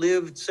actually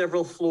lived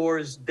several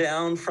floors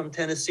down from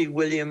Tennessee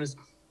Williams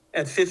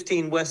at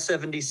 15 West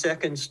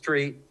 72nd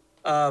Street,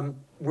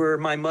 where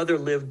my mother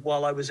lived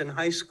while I was in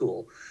high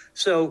school.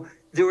 So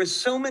there were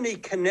so many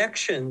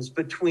connections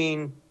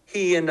between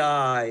he and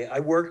I.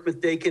 I worked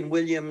with Dakin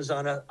Williams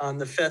on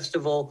the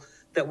festival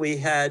that we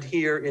had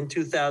here in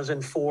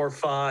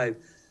 2004-05.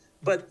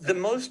 But the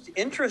most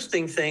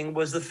interesting thing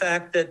was the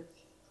fact that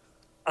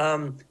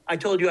I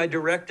told you I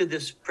directed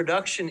this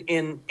production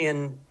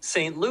in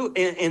St. Louis,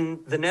 in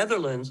the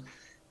Netherlands.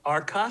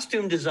 Our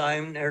costume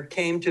designer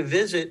came to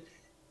visit,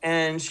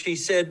 and she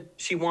said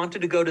she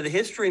wanted to go to the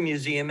History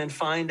Museum and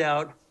find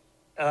out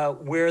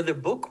where the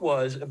book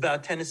was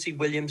about Tennessee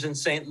Williams in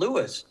St.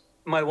 Louis.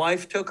 My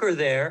wife took her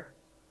there,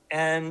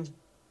 and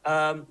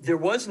there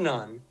was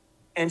none.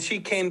 And she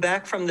came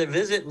back from the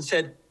visit and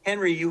said,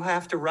 "Henry, you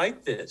have to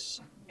write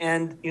this."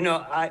 And,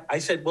 I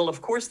said, well,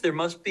 of course, there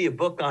must be a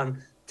book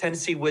on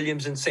Tennessee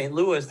Williams in St.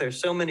 Louis. There's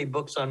so many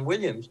books on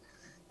Williams.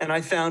 And I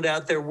found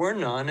out there were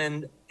none.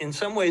 And in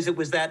some ways, it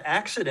was that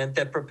accident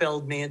that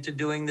propelled me into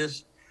doing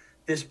this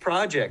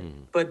project.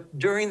 But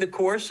during the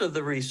course of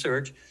the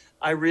research,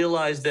 I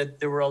realized that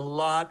there were a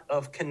lot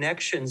of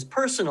connections,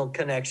 personal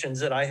connections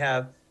that I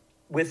have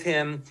with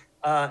him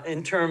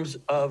in terms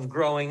of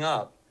growing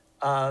up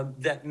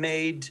that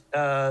made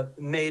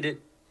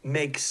it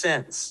make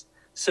sense.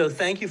 So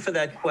thank you for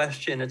that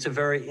question. It's a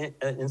very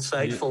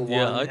insightful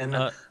one, and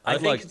I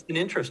think it's an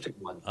interesting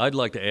one. I'd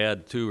like to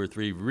add 2 or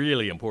 3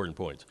 really important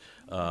points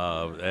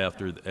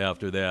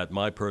after that.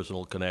 My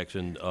personal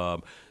connection.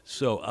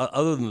 So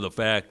other than the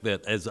fact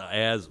that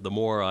as the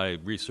more I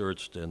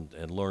researched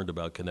and learned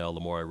about Connell, the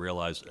more I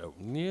realized,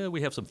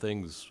 we have some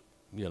things,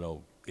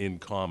 in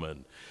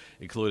common,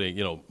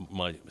 including,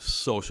 my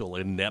social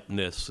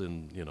ineptness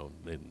and,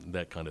 and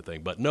that kind of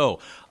thing. But no,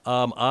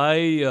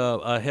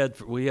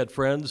 we had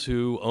friends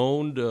who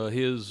owned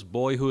his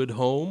boyhood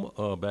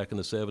home back in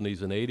the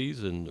 70s and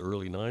 80s and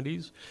early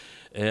 90s,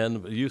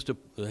 and used to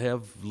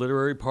have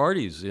literary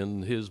parties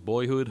in his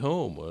boyhood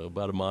home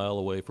about a mile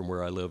away from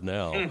where I live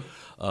now.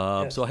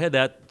 Yes. So I had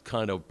that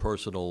kind of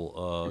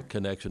personal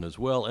connection as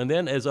well. And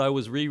then as I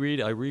was I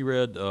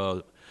reread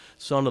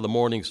Son of the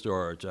Morning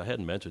Star, which I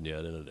hadn't mentioned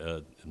yet,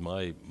 and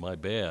my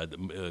bad.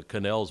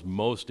 Connell's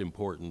most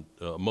important,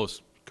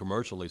 most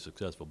commercially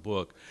successful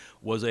book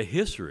was a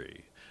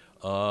history,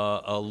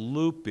 a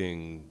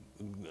looping,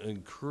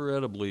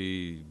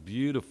 incredibly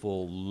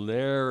beautiful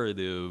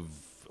narrative,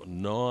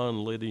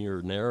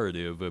 non-linear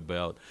narrative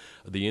about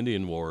the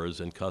Indian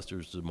Wars and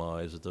Custer's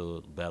demise at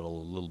the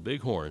Battle of Little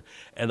Bighorn.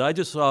 And I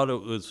just thought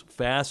it was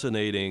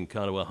fascinating,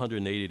 kind of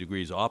 180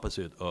 degrees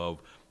opposite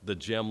of the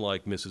gem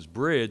like Mrs.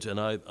 Bridge, and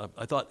I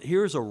thought,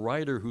 here's a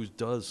writer who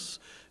does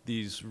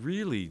these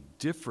really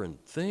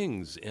different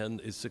things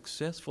and is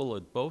successful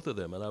at both of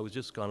them, and I was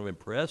just kind of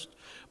impressed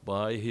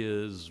by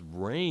his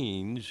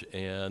range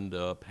and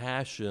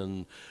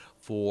passion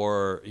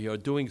for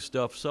doing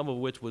stuff, some of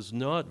which was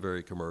not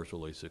very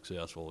commercially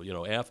successful.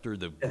 After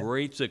the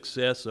great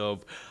success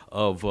of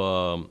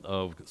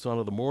Son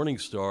of the Morning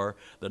Star,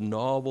 the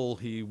novel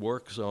he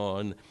works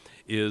on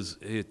is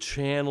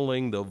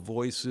channeling the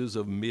voices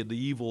of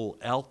medieval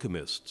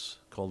alchemists,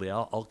 called the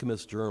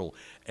Alchemist Journal,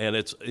 and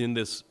it's in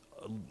this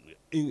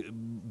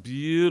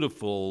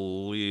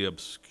beautifully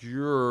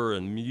obscure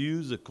and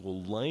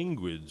musical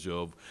language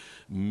of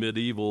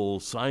medieval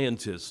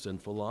scientists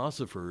and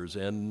philosophers,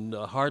 and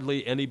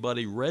hardly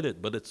anybody read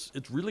it, but it's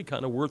really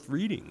kind of worth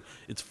reading.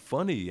 It's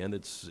funny and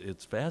it's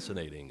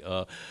fascinating.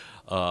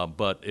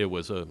 But it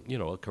was a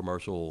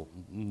commercial,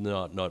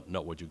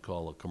 not what you'd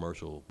call a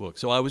commercial book.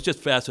 So I was just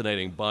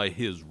fascinated by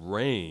his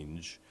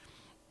range.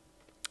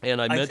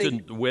 And I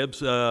mentioned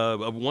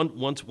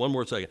one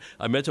more second.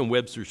 I mentioned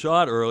Webster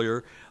Schott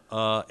earlier,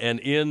 and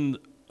in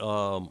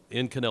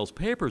Connell's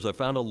papers, I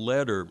found a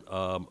letter.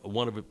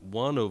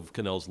 One of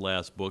Connell's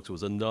last books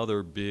was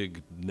another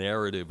big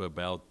narrative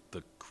about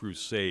the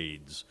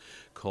Crusades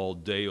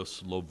called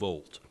Deus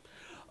Lovolt.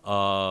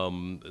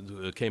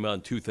 It came out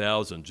in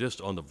 2000,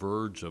 just on the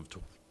verge of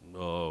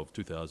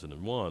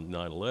 2001,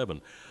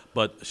 9/11.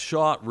 But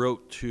Schott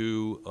wrote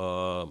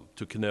to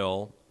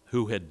Connell,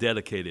 who had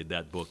dedicated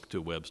that book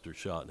to Webster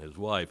Schott and his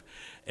wife,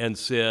 and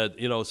said,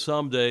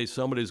 someday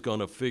somebody's going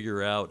to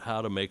figure out how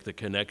to make the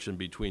connection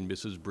between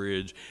Mrs.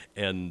 Bridge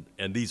and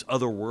these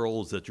other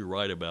worlds that you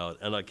write about.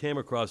 And I came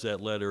across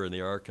that letter in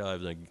the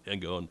archives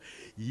and going,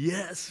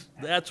 yes,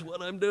 that's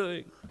what I'm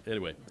doing.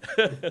 Anyway,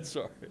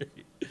 sorry.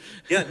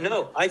 Yeah,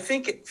 no, I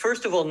think,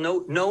 first of all,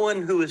 no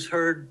one who has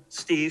heard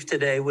Steve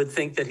today would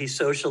think that he's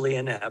socially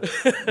inept.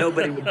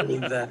 Nobody would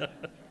believe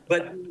that.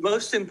 But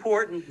most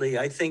importantly,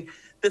 I think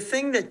the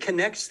thing that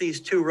connects these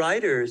two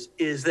writers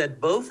is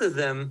that both of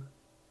them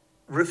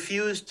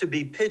refused to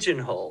be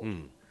pigeonholed.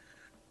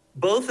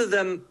 Both of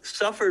them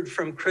suffered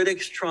from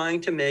critics trying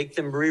to make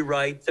them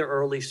rewrite their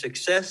early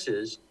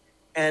successes,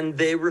 and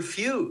they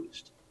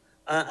refused.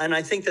 And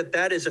I think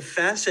that is a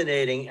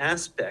fascinating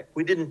aspect.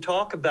 We didn't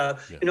talk about,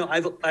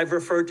 I've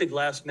referred to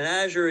Glass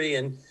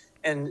Menagerie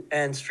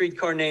and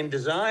Streetcar Named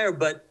Desire,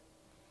 but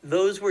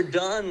those were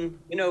done,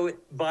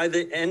 by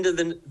the end of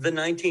the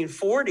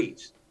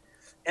 1940s.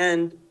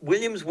 And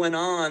Williams went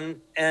on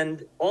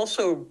and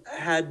also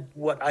had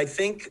what I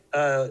think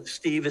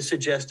Steve is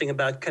suggesting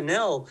about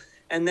Connell,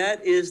 and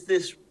that is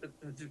this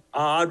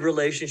odd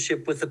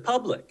relationship with the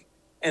public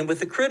and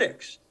with the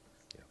critics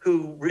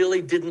who really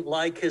didn't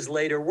like his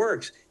later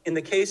works. In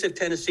the case of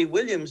Tennessee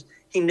Williams,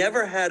 he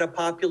never had a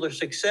popular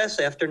success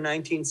after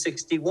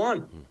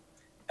 1961,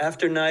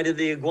 after Night of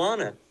the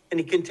Iguana, and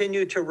he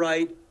continued to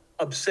write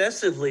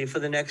obsessively for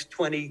the next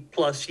 20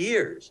 plus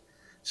years.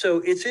 So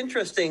it's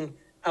interesting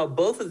how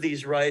both of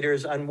these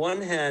writers, on one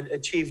hand,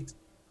 achieved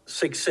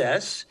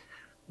success,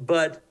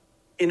 but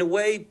in a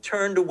way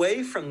turned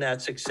away from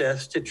that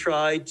success to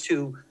try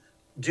to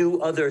do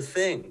other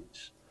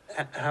things.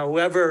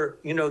 However,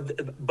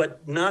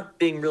 but not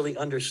being really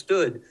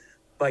understood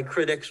by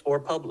critics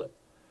or public.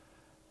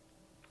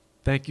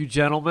 Thank you,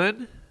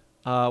 gentlemen.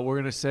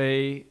 We're going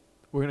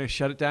to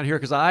shut it down here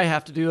because I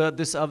have to do an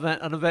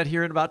event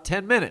here in about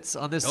 10 minutes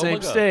on this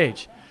same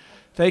stage.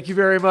 Thank you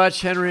very much,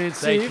 Henry and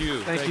Steve. Thank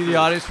you. Thank you, the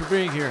audience, for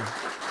being here.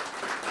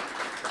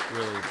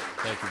 Really,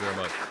 thank you very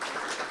much.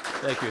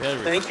 Thank you,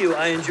 Henry. Thank you.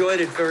 I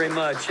enjoyed it very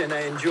much, and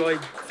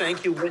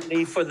thank you,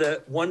 Whitney, for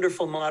the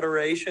wonderful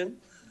moderation.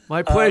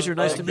 My pleasure.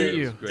 Nice to meet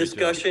you.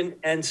 Discussion.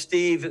 And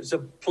Steve, it's a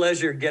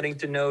pleasure getting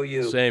to know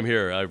you. Same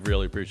here. I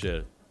really appreciate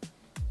it.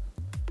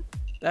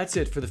 That's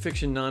it for the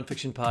Fiction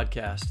Nonfiction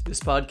Podcast.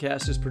 This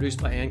podcast is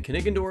produced by Ann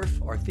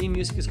Kniggendorf. Our theme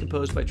music is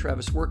composed by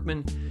Travis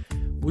Workman.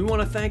 We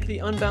want to thank the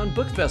Unbound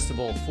Book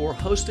Festival for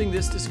hosting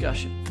this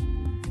discussion.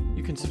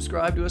 You can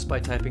subscribe to us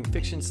by typing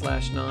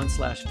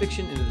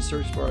fiction/non/fiction into the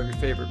search bar of your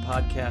favorite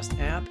podcast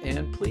app.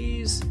 And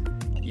please,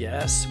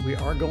 yes, we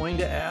are going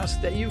to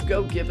ask that you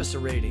go give us a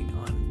rating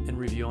and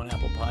review on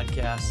Apple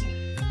Podcasts.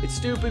 It's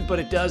stupid, but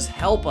it does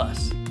help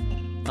us.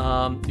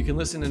 You can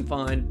listen and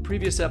find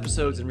previous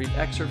episodes and read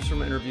excerpts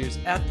from interviews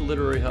at the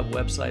Literary Hub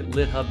website,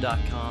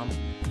 lithub.com,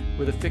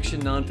 where the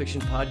Fiction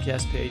Nonfiction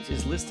Podcast page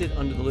is listed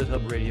under the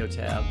LitHub Radio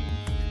tab.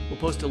 We'll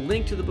post a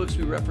link to the books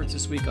we referenced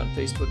this week on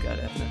Facebook at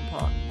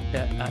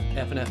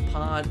FNF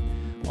Pod,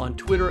 on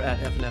Twitter at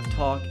FNF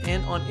Talk,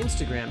 and on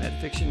Instagram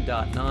at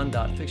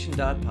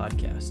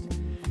fiction.non.fiction.podcast.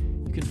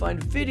 You can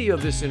find video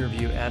of this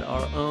interview at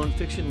our own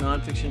Fiction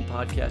Nonfiction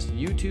Podcast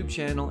YouTube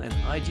channel and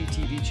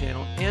IGTV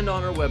channel, and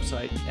on our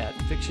website at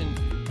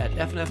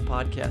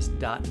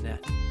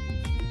fiction@fnfpodcast.net.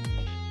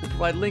 We'll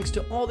provide links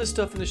to all this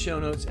stuff in the show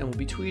notes, and we'll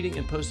be tweeting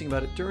and posting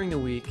about it during the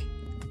week.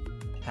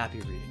 Happy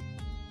reading.